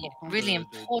the really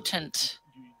important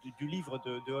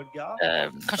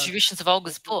contributions of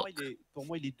Olga's book,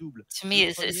 to me,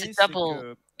 is a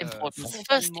double importance.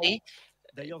 Firstly,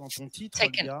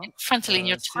 taken frontally in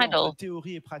your title,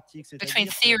 between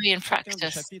theory and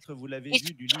practice.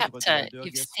 Each chapter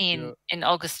you've seen in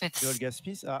Olga Smith's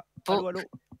book.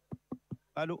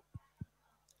 Allô.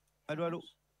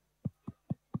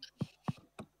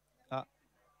 Ah.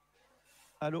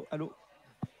 Allô.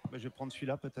 Je vais prendre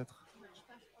celui-là peut-être.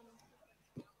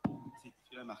 Si,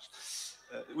 celui-là marche.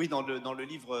 Oui, dans le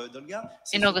livre d'Olga,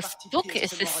 in Olga's book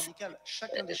is this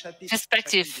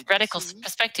radical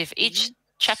perspective. Each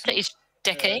chapter, each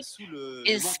decade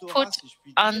is put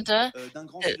under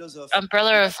the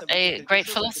umbrella of a great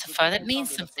philosopher. That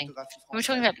means something. When we're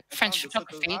talking about French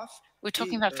photography, we're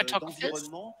talking about photographers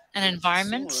and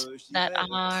environments that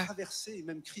are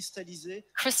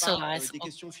crystallized,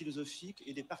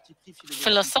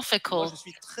 philosophical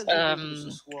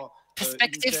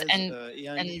perspectives, and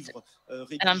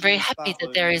I'm very happy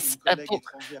that there is a book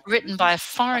written by a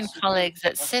foreign colleague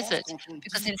that says it,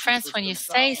 because in France, when you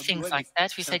say things like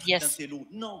that, we said, yes,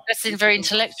 that's very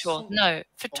intellectual. No,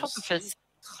 photographers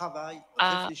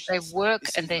they work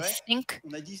and they think.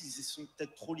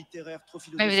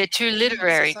 Maybe they're too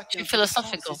literary, too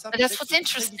philosophical, but that's what's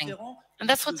interesting, and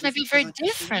that's what's maybe very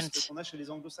different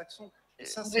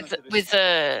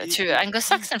to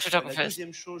Anglo-Saxon photographers. They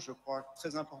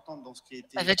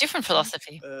have a different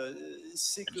philosophy.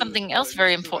 Something else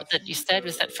very important that you said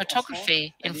was that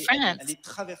photography in France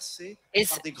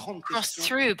is crossed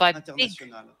through by big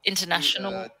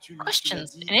international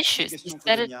questions and issues. You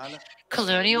said it,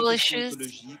 colonial issues,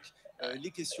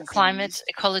 climate,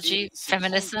 ecology,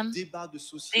 feminism.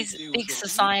 These big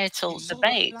societal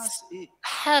debates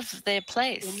have their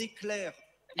place,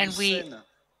 and we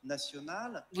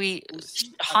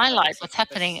highlight what's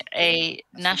happening in a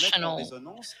national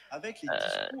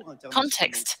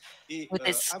context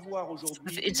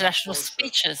with international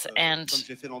speeches. And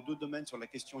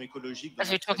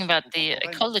as we're talking about the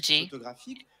ecology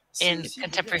in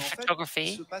contemporary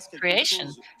photography creation,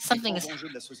 something is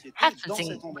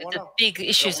happening with the big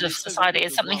issues of society,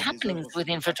 and something happening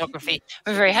within photography.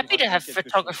 We're very happy to have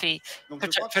photographic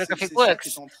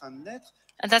works,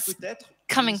 and that's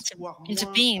coming into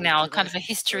being now, kind of a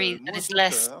history that is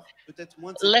less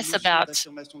about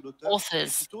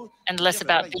authors and less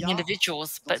about being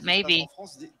individuals, but maybe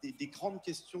big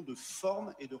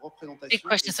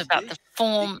questions about the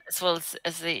form as well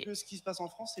as the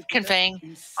conveying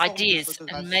ideas.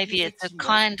 And maybe it's a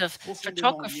kind of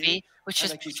photography which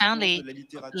is profoundly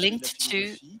linked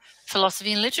to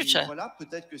philosophy and literature.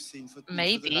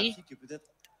 Maybe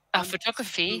our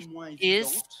photography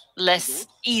is less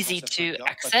easy to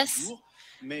access,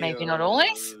 maybe not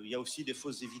always,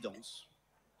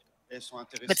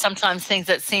 but sometimes things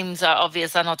that seems are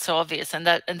obvious are not so obvious, and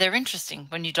they're interesting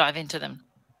when you dive into them.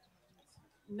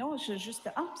 Non,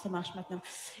 ça marche maintenant.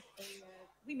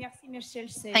 Oui, merci Michel.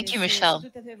 Thank you, Michelle.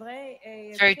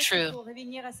 It's very true.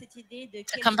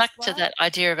 To come back to that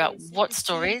idea about what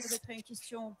stories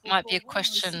might be a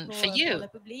question for you,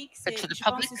 but for the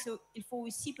public,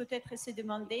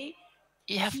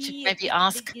 you have to maybe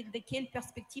ask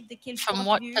from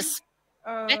what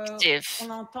perspective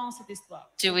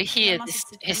do we hear this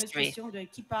history?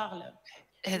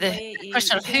 The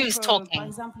question of who's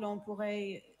talking.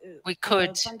 We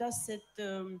could,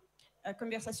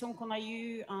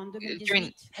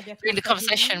 during the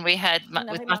conversation we had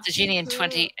with Martagini in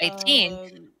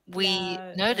 2018, we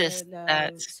noticed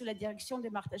that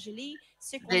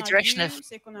the direction of,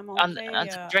 under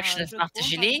the direction of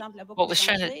Martagini, what was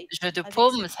shown at Jeux de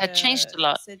Paume had changed a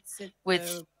lot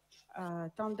with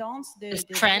this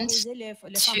trend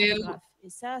to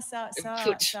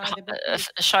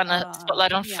shine a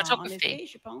spotlight on photography.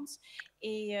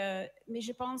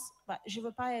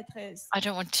 I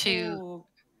don't want to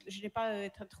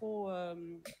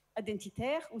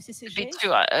be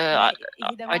too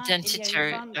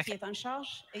identitary.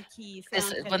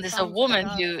 When there's a woman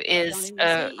who is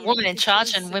a woman in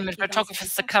charge and women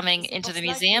photographers are coming into the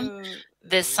museum,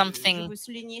 there's something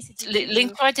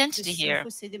linked to identity here.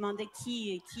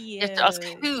 You have to ask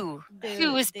who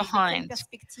is behind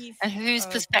and whose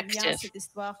perspective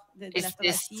is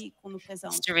this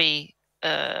history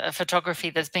of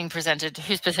photography that's being presented.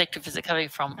 Whose perspective is it coming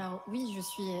from?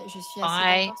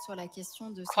 I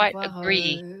quite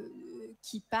agree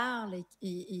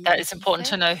that it's important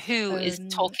to know who is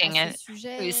talking and who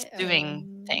is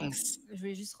doing things.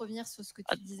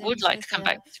 I would like to come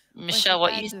back to Michelle,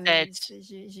 what you said.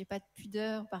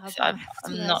 I'm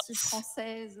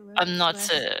not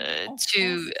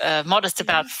too modest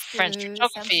about French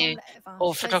photography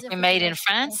or photography made in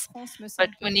France, but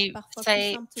when you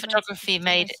say photography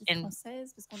made in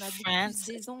France,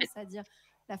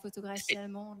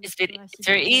 it's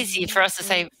very easy for us to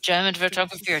say German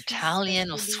photography or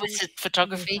Italian or Swiss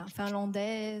photography,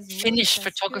 Finnish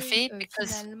photography,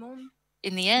 because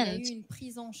in the end,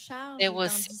 there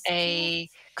was a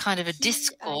kind of a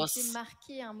discourse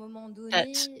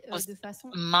that was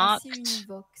marked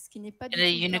in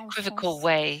a unequivocal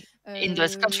way in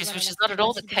those countries, which is not at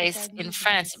all the case in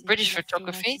France. British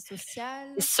photography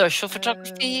is social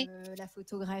photography.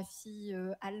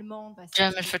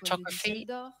 German photography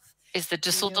is the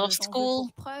Düsseldorf school,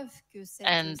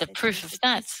 and the proof of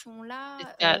that is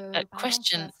that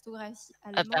question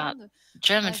about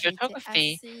German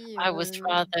photography, I was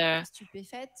rather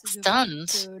stunned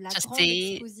to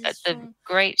see at the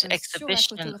great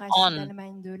exhibition on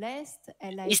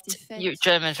East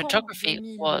German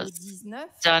photography was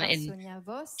done in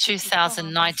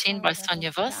 2019 by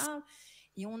Sonja Voss.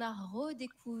 We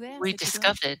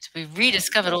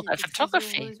rediscovered all that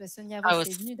photography.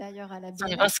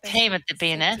 Sonja Voss came at the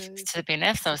BNF, to the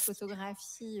BNF, so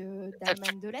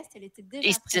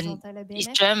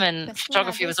East German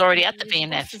photography was already at the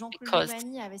BNF because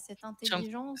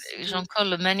Jean-Claude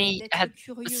Lemani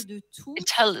was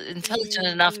intelligent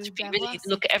enough to really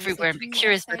look everywhere and be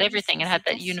curious about everything and had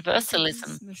that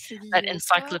universalism, that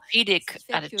encyclopedic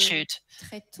attitude.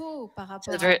 So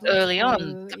very early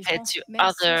on, compared to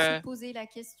other,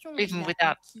 even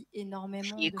without,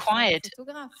 he acquired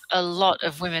a lot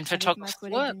of women photographers'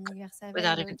 work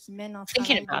without even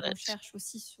thinking about it.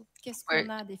 Where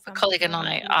a colleague and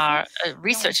I are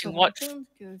researching what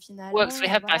works we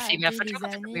have by female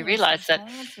photographers. We realized that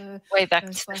way back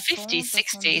to the 50s,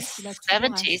 60s,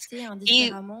 70s,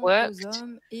 he worked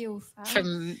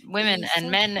from women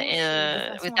and men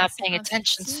without paying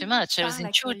attention too much. It was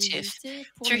intuitive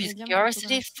through his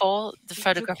curiosity for the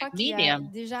photographic medium.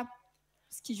 That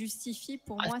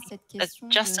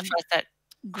justifies that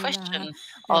question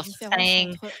of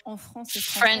saying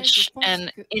French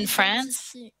and in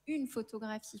France,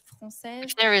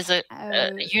 if there is a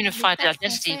unified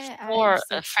identity for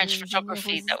a French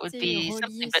photography, that would be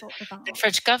something. But the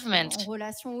French government,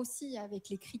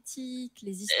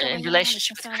 in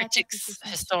relationship with critics,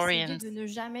 historians,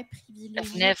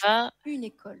 have never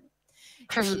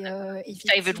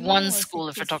favored one school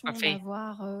of photography,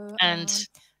 and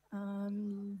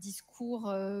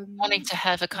wanting to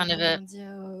have a kind of a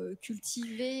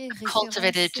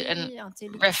cultivated and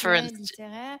referenced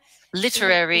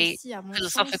literary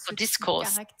philosophical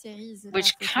discourse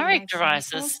which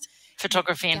characterizes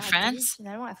photography in France,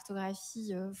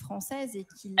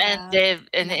 and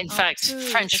in fact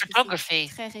French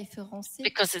photography,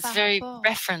 because it's very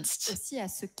referenced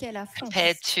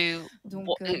compared to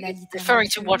referring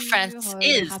to what France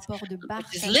is,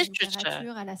 which is literature,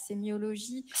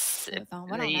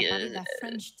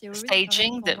 the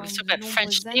staging, that we've talked about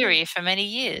French theory for many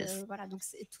years.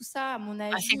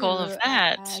 I think all of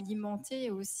that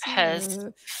has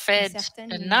fed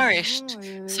and nourished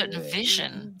certain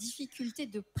vision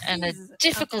and a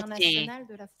difficulty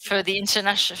for the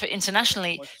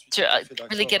internationally to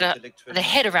really get the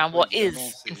head around what is,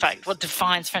 in fact, what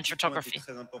defines French photography.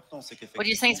 What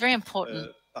you're saying is very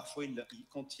important.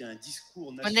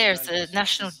 When there's a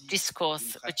national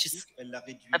discourse which is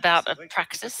about a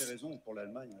practice,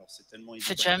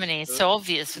 for Germany, it's so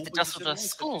obvious with the Dusseldorf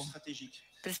school,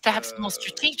 but it's perhaps more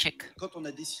strategic.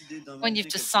 When you've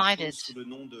decided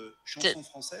to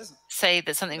say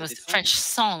that something was French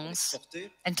songs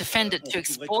and defend it to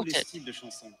export it,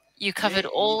 you covered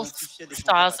all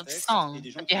styles of song.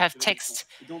 You have text,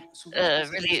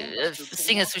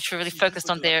 singers which were really focused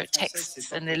on their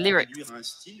texts and their lyrics.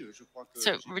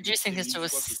 So reducing this to a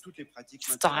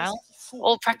style,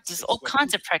 all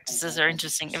kinds of practices are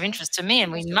of interest to me,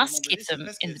 and we must keep them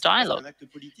in the dialogue.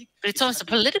 But it's almost a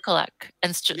political act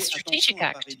and strategic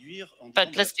act.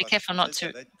 But let's be careful not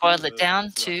to boil it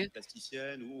down to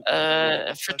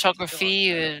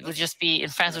photography. Will just be in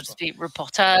France, will just be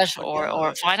reportage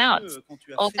or fine art.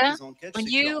 Olga, when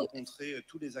you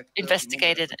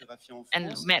investigated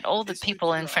and met all the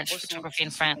people in French photography in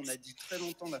France,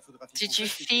 did you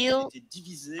feel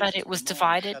that it was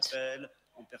divided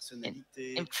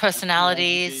in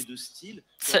personalities,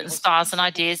 certain styles and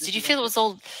ideas? Did you feel it was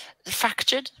all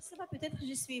fractured?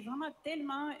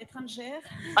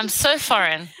 I'm so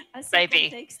foreign,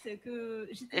 maybe,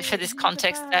 for this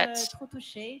context, that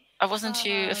I wasn't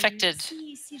too affected.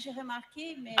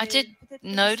 I did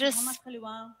notice,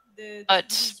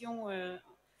 but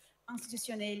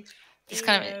this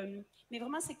kind of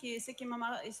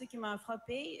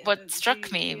what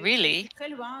struck me really,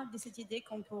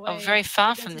 I'm very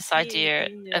far from this idea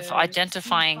of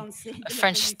identifying a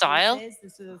French style,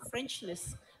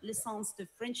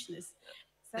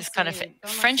 this kind of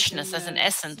Frenchness as an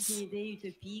essence.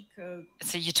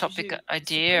 It's a utopic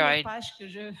idea.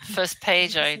 First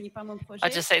page, I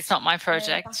just say it's not my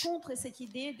project.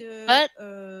 But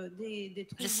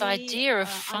this idea of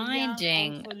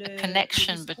finding a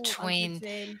connection between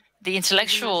the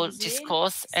intellectual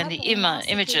discourse and the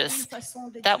images,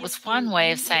 that was one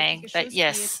way of saying that,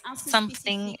 yes,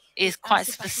 something is quite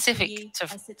specific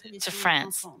to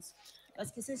France.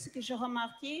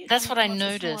 That's what I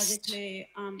noticed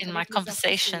in my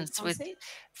conversations with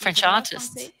French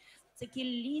artists.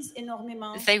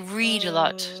 They read a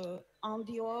lot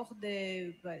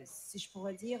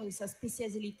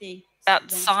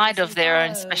outside of their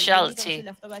own speciality.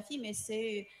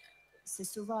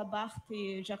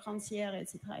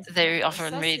 They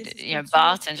often read,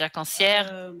 Barthes and Jacques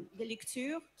Ansière.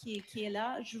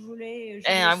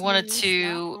 And I wanted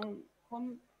to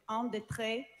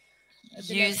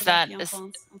use that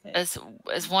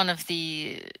as one of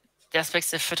the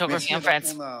aspects of photography in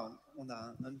France.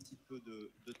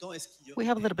 We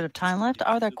have a little bit of time left.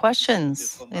 Are there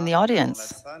questions in the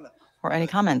audience or any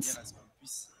comments?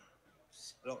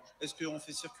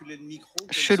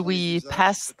 Should we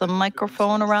pass the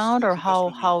microphone around, or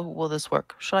how will this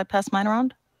work? Should I pass mine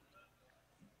around?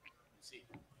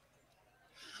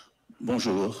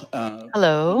 Bonjour.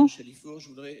 Hello.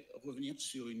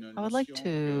 I would like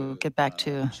to get back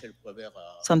to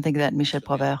something that Michel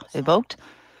Prover evoked.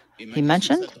 He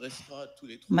mentioned,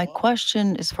 my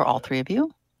question is for all three of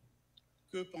you.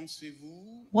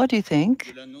 What do you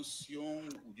think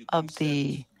of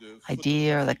the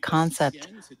idea or the concept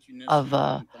of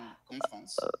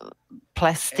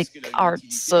plastic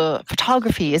arts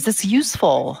photography? Is this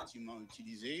useful?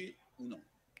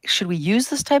 Should we use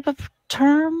this type of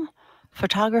term?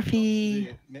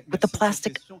 photography with the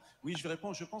plastic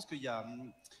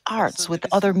arts, with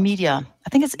other media. I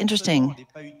think it's interesting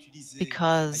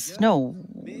because, no,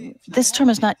 this term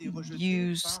is not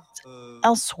used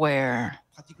elsewhere.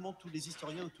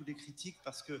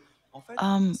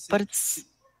 But it's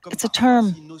a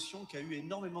term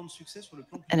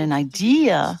and an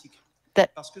idea that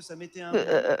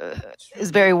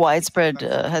is very widespread,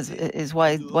 is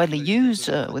widely used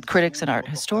with critics and art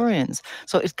historians.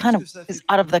 So it kind of is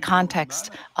out of the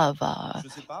context of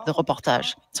the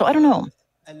reportage. So I don't know.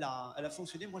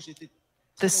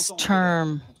 This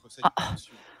term,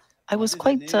 I was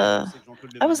quite,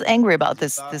 I was angry about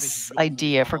this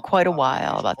idea for quite a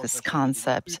while, about this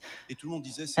concept.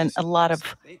 And a lot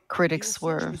of critics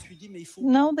were,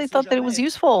 no, they thought that it was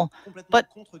useful. But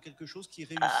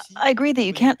I agree that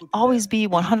you can't always be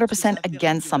 100%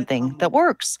 against something that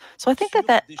works. So I think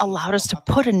that allowed us to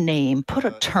put a name, put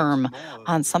a term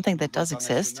on something that does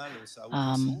exist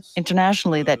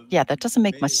internationally that doesn't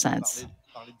make much sense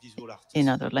in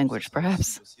other language,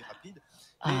 perhaps.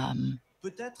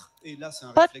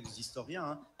 But,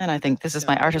 and I think this is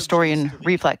my art historian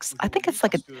reflex, I think it's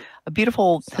like a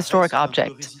beautiful historic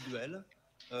object.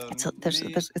 It's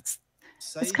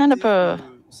kind of a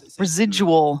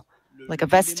residual, like a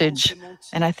vestige.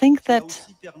 And I think that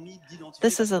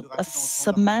this is a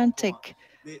semantic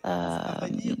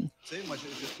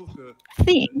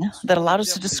thing that allowed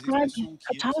us to describe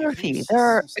photography. There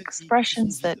are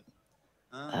expressions that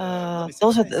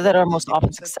those that are most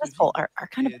often successful are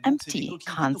kind of empty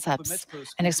concepts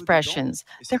and expressions.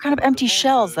 They're kind of empty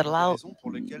shells that allow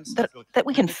that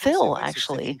we can fill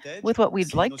actually with what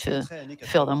we'd like to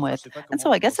fill them with. And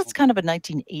so I guess it's kind of a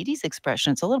 1980s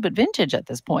expression. It's a little bit vintage at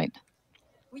this point.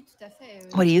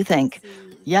 What do you think?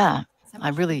 Yeah, I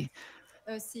agree.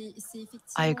 I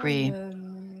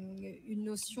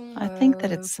think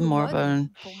that it's more of a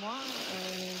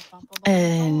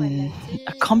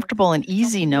comfortable and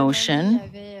easy notion.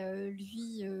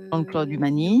 Jean-Claude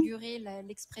Humany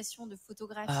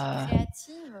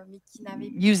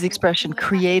used the expression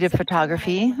creative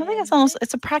photography. I think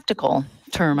it's a practical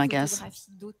term, I guess.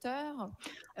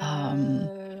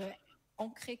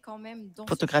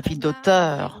 Photographie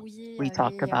d'auteur, we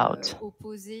talked about.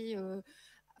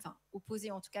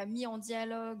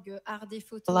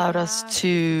 Allowed us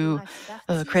to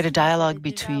create a dialogue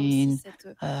between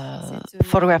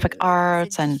photographic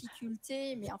arts and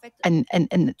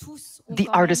the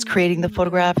artist creating the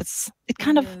photograph. It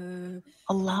kind of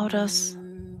allowed us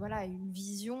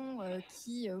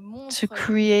to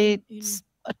create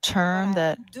a term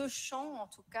that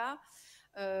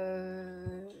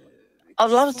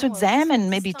allowed us to examine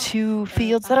maybe two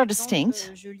fields that are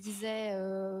distinct.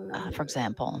 For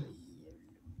example,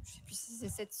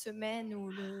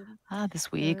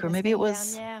 this week, or maybe it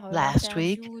was last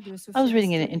week, I was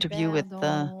reading an interview with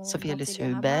Sophia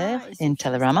Lessieux-Hubert in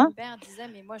Télérama,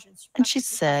 and she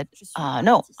said,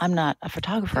 no, I'm not a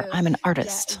photographer, I'm an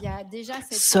artist.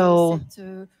 So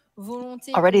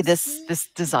already this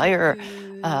desire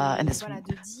and this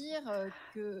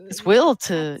will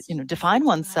to define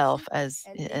oneself as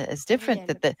different,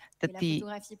 that the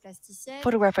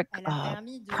photographic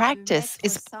practice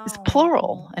is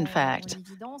plural, in fact.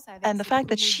 And the fact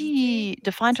that she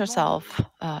defined herself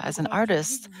as an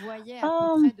artist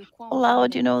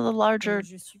allowed the larger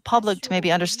public to maybe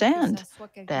understand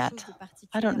that.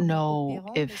 I don't know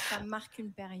if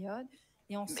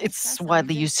it's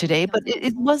widely used today, but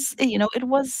it was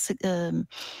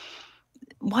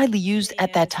widely used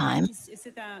at that time.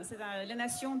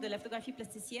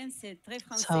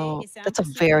 So that's a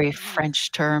very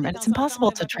French term, and it's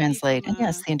impossible to translate. And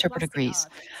yes, the interpreter agrees.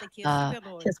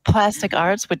 Yes, plastic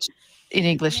arts, which in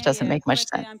English doesn't make much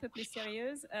sense.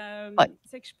 But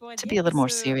to be a little more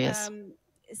serious,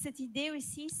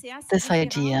 this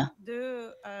idea,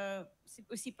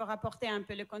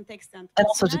 and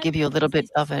also to give you a little bit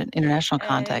of an international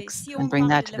context and bring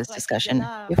that to this discussion,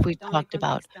 if we talked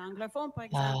about in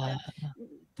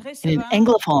an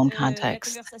Anglophone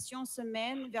context,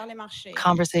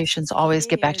 conversations always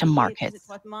get back to markets.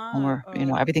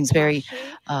 When everything's very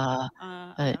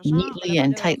neatly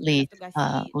and tightly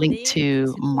linked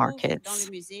to markets.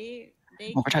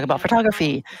 When we're talking about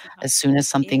photography, as soon as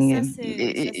something is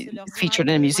featured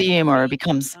in a museum or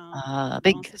becomes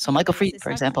big, so Michael Fried,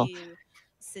 for example,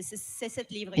 c'est cet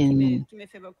livre in qui me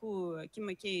fait beaucoup, qui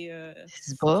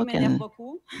his book, m'énerve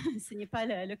beaucoup. Ce n'est pas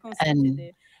le concept and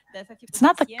de la photographie it's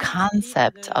not the plasticienne, c'est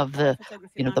le livre concept de of the,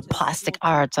 Photography you know, the Matters plastic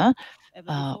More arts, huh?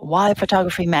 Before. Why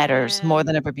photography matters more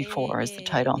than ever Et, before is the et-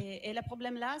 title. et le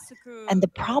problème là, c'est que And the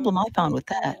problem I found with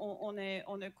that on est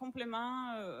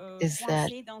complètement is that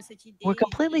coincé dans cette idée we're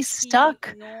completely ici,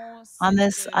 stuck non, on c'est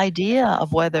this la idea of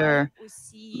photographie whether vaut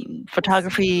aussi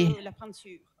photography que la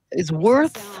peinture. is Et ça,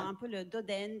 worth c'est un peu le dead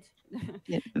end.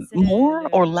 C'est more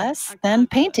or less than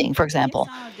painting, for example.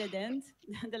 C'est un dead end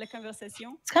de la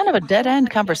conversation. It's kind of a Par dead contre, end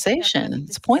avec la conversation. photographie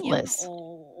It's plasticienne, pointless.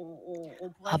 on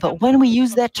pourrait faire But when we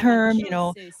use that pas mal de term, you choses.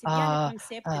 know, C'est bien le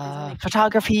concept des années 80,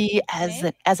 photography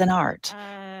mais as an art,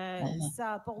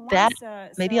 ça, pour moi, that ça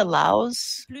maybe aurait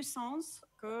allows plus sens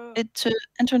que it to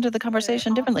enter into the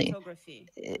conversation art differently. photography.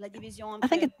 La division I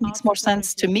think entre it makes art more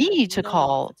sense to photography me and to non-art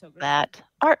call photography. that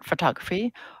art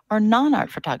photography or non-art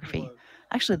photography.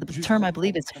 Actually, the term I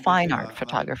believe is fine art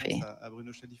photography.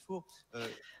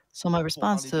 So my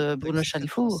response to Bruno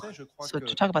Chalifou, so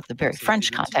to talk about the very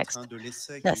French context,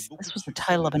 yes, this was the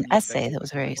title of an essay that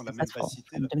was very successful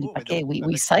from Dominique Paquet.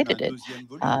 We cited it,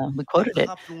 we quoted it.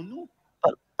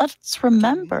 But let's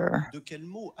remember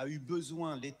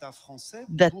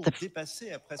that the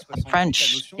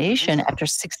French nation, after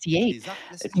 68,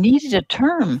 needed a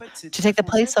term to take the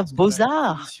place of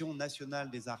beaux-arts,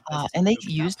 and they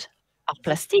used art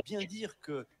plastique.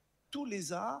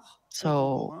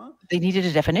 So they needed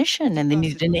a definition and they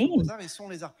needed a name.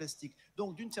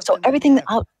 So everything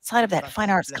outside of that fine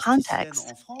arts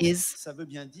context is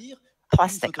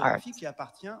plastic art.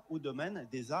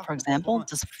 For example,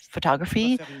 does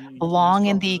photography belong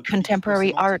in the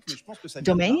contemporary art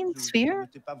domain sphere?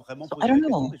 So I don't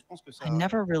know. I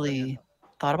never really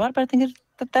thought about it, but I think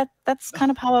that's kind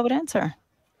of how I would answer.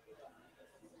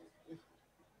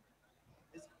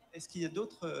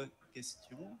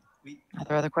 Are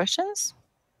there other questions?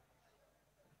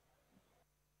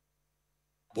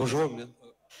 Bonjour.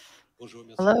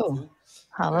 Hello.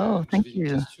 Hello, thank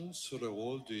you.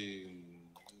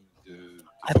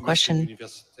 I have a question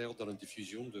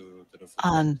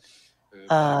on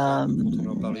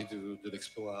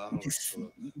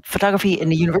photography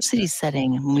in a university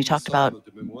setting. When we talked about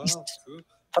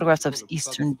photographs of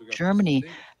Eastern Germany,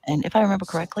 and if I remember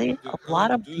correctly, a lot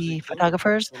of the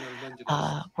photographers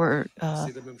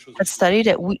had studied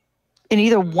in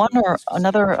either one or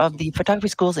another of the photography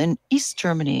schools in East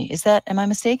Germany. Am I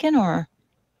mistaken, or?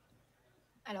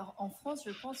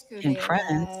 In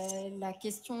France,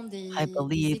 I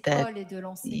believe that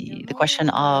the question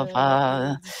of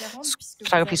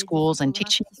photography schools and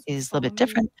teaching is a little bit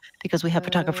different because we have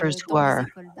photographers who are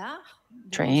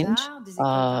trained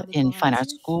in fine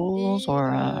arts schools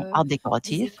or art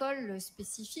décoratif,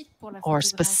 or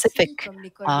specific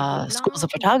schools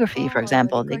of photography, for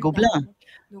example, les Gobelins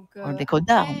or les Côtes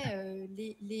d'Armes.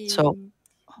 So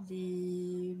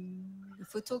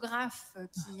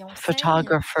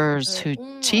photographers who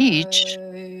teach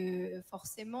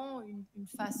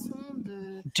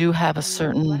do have a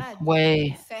certain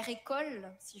way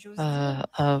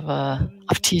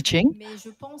of teaching,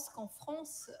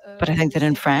 but I think that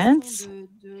in France,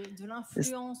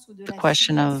 the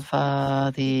question of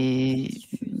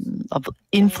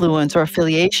influence or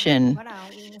affiliation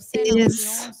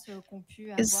is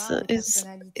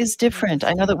different.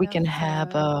 I know that we can have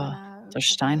the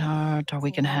Steinhardt, or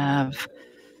we can have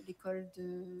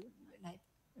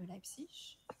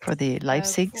for the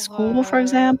Leipzig school, for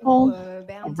example,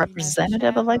 a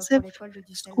representative of Leipzig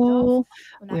school.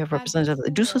 We have representative of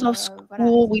the Düsseldorf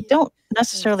school. We don't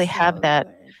necessarily have that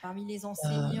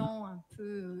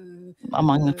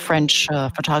among the French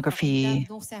photography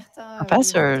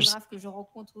professors.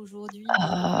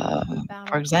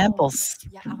 For example,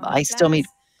 I still meet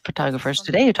photographers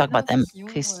today who talk about them,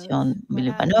 Christian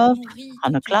Milibanov,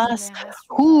 Hanno Klaas,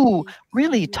 who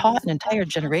really taught an entire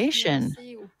generation,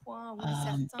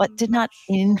 but did not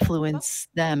influence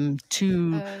them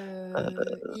to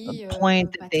a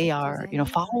point that they are,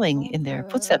 following in their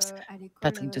footsteps.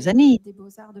 Patrick Dezany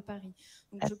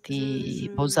at the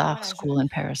Beaux-Arts School in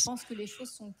Paris.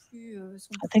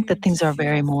 I think that things are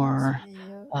very more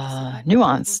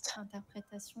nuanced.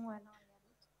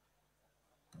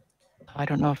 I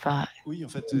don't know if you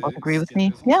both agree with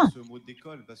me. Yeah.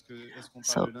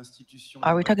 So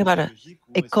are we talking about an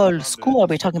école, school? Are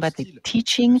we talking about the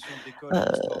teaching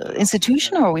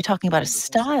institution, or are we talking about a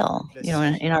style?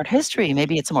 In art history,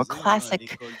 maybe it's a more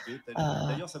classical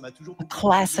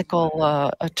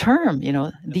term,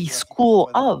 the school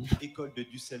of.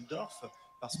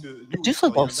 The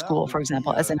Düsseldorf School, for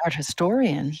example, as an art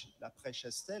historian,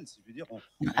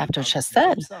 after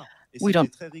Chastel, we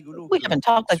haven't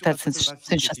talked like that since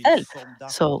Chastel.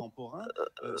 So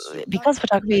because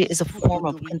photography is a form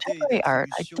of contemporary art,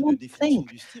 I don't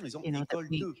think that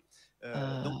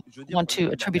we want to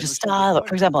attribute a style,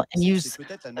 for example, and use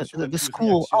the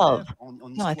school of.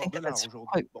 No, I think that's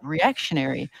quite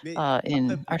reactionary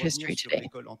in art history today.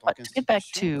 But to get back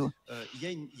to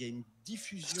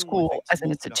school as an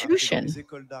institution,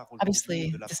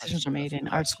 obviously decisions are made in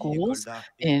art schools,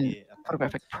 in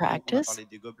photographic practice.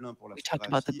 We talked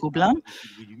about the Gobelins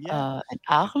and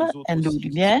Arles and Louis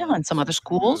Lumière and some other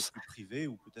schools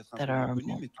that are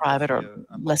more private or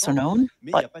lesser known,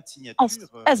 but also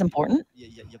as important.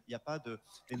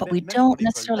 But we don't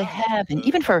necessarily have, and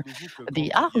even for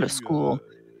the Arles school,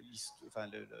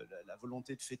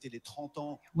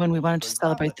 when we wanted to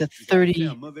celebrate the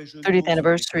 30th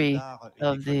anniversary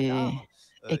of the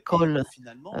École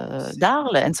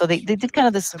d'Arles, and so they did kind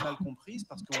of this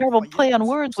terrible play on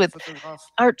words with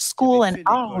art school and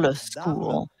Arles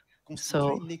school.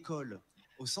 So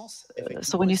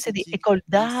when you say the École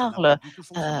d'Arles,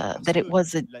 that it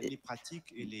was in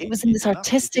this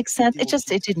artistic sense,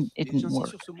 it didn't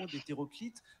work.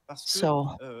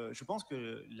 So I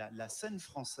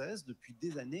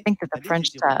think that the French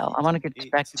style, I want to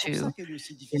get back to,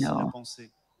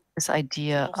 this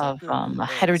idea of a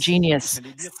heterogeneous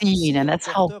scene, and that's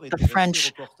how the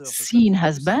French scene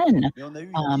has been.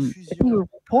 If we were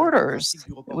reporters,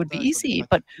 it would be easy,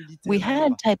 but we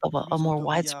had type of a more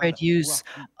widespread use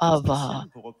of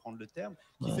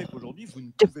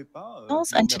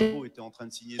and today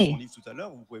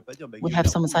we have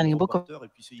someone signing a book.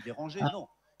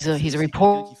 He's a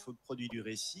reporter.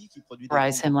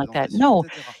 Him like that. No,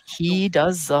 he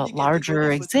does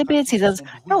larger exhibits. He does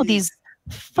these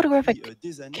photographic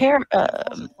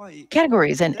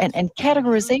categories and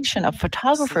categorization of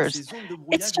photographers.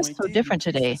 It's just so different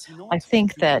today. I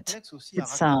think that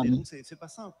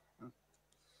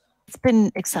it's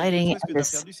been exciting,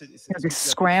 this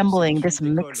scrambling, this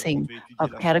mixing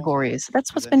of categories.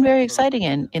 That's what's been very exciting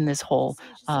in this whole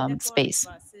space.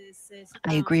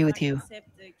 I agree with you.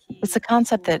 It's a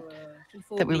concept that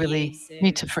we really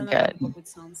need to forget.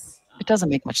 It doesn't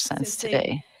make much sense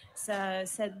today.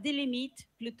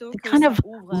 It kind of,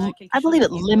 I believe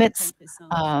it limits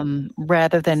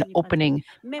rather than opening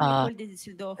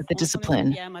the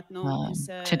discipline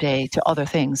today to other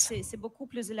things.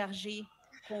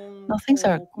 No, things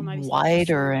are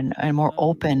wider and more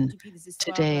open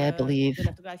today, I believe,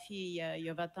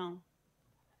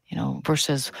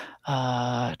 versus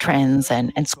trends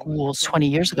and schools 20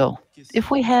 years ago. If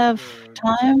we have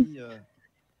time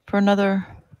for another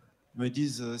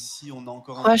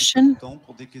question,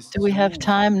 do we have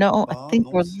time? No, I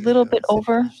think we're a little bit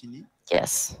over.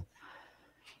 Yes.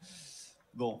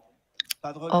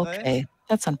 Okay,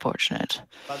 that's unfortunate.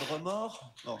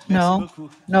 No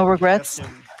regrets.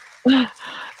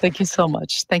 Thank you so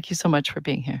much. Thank you so much for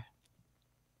being here.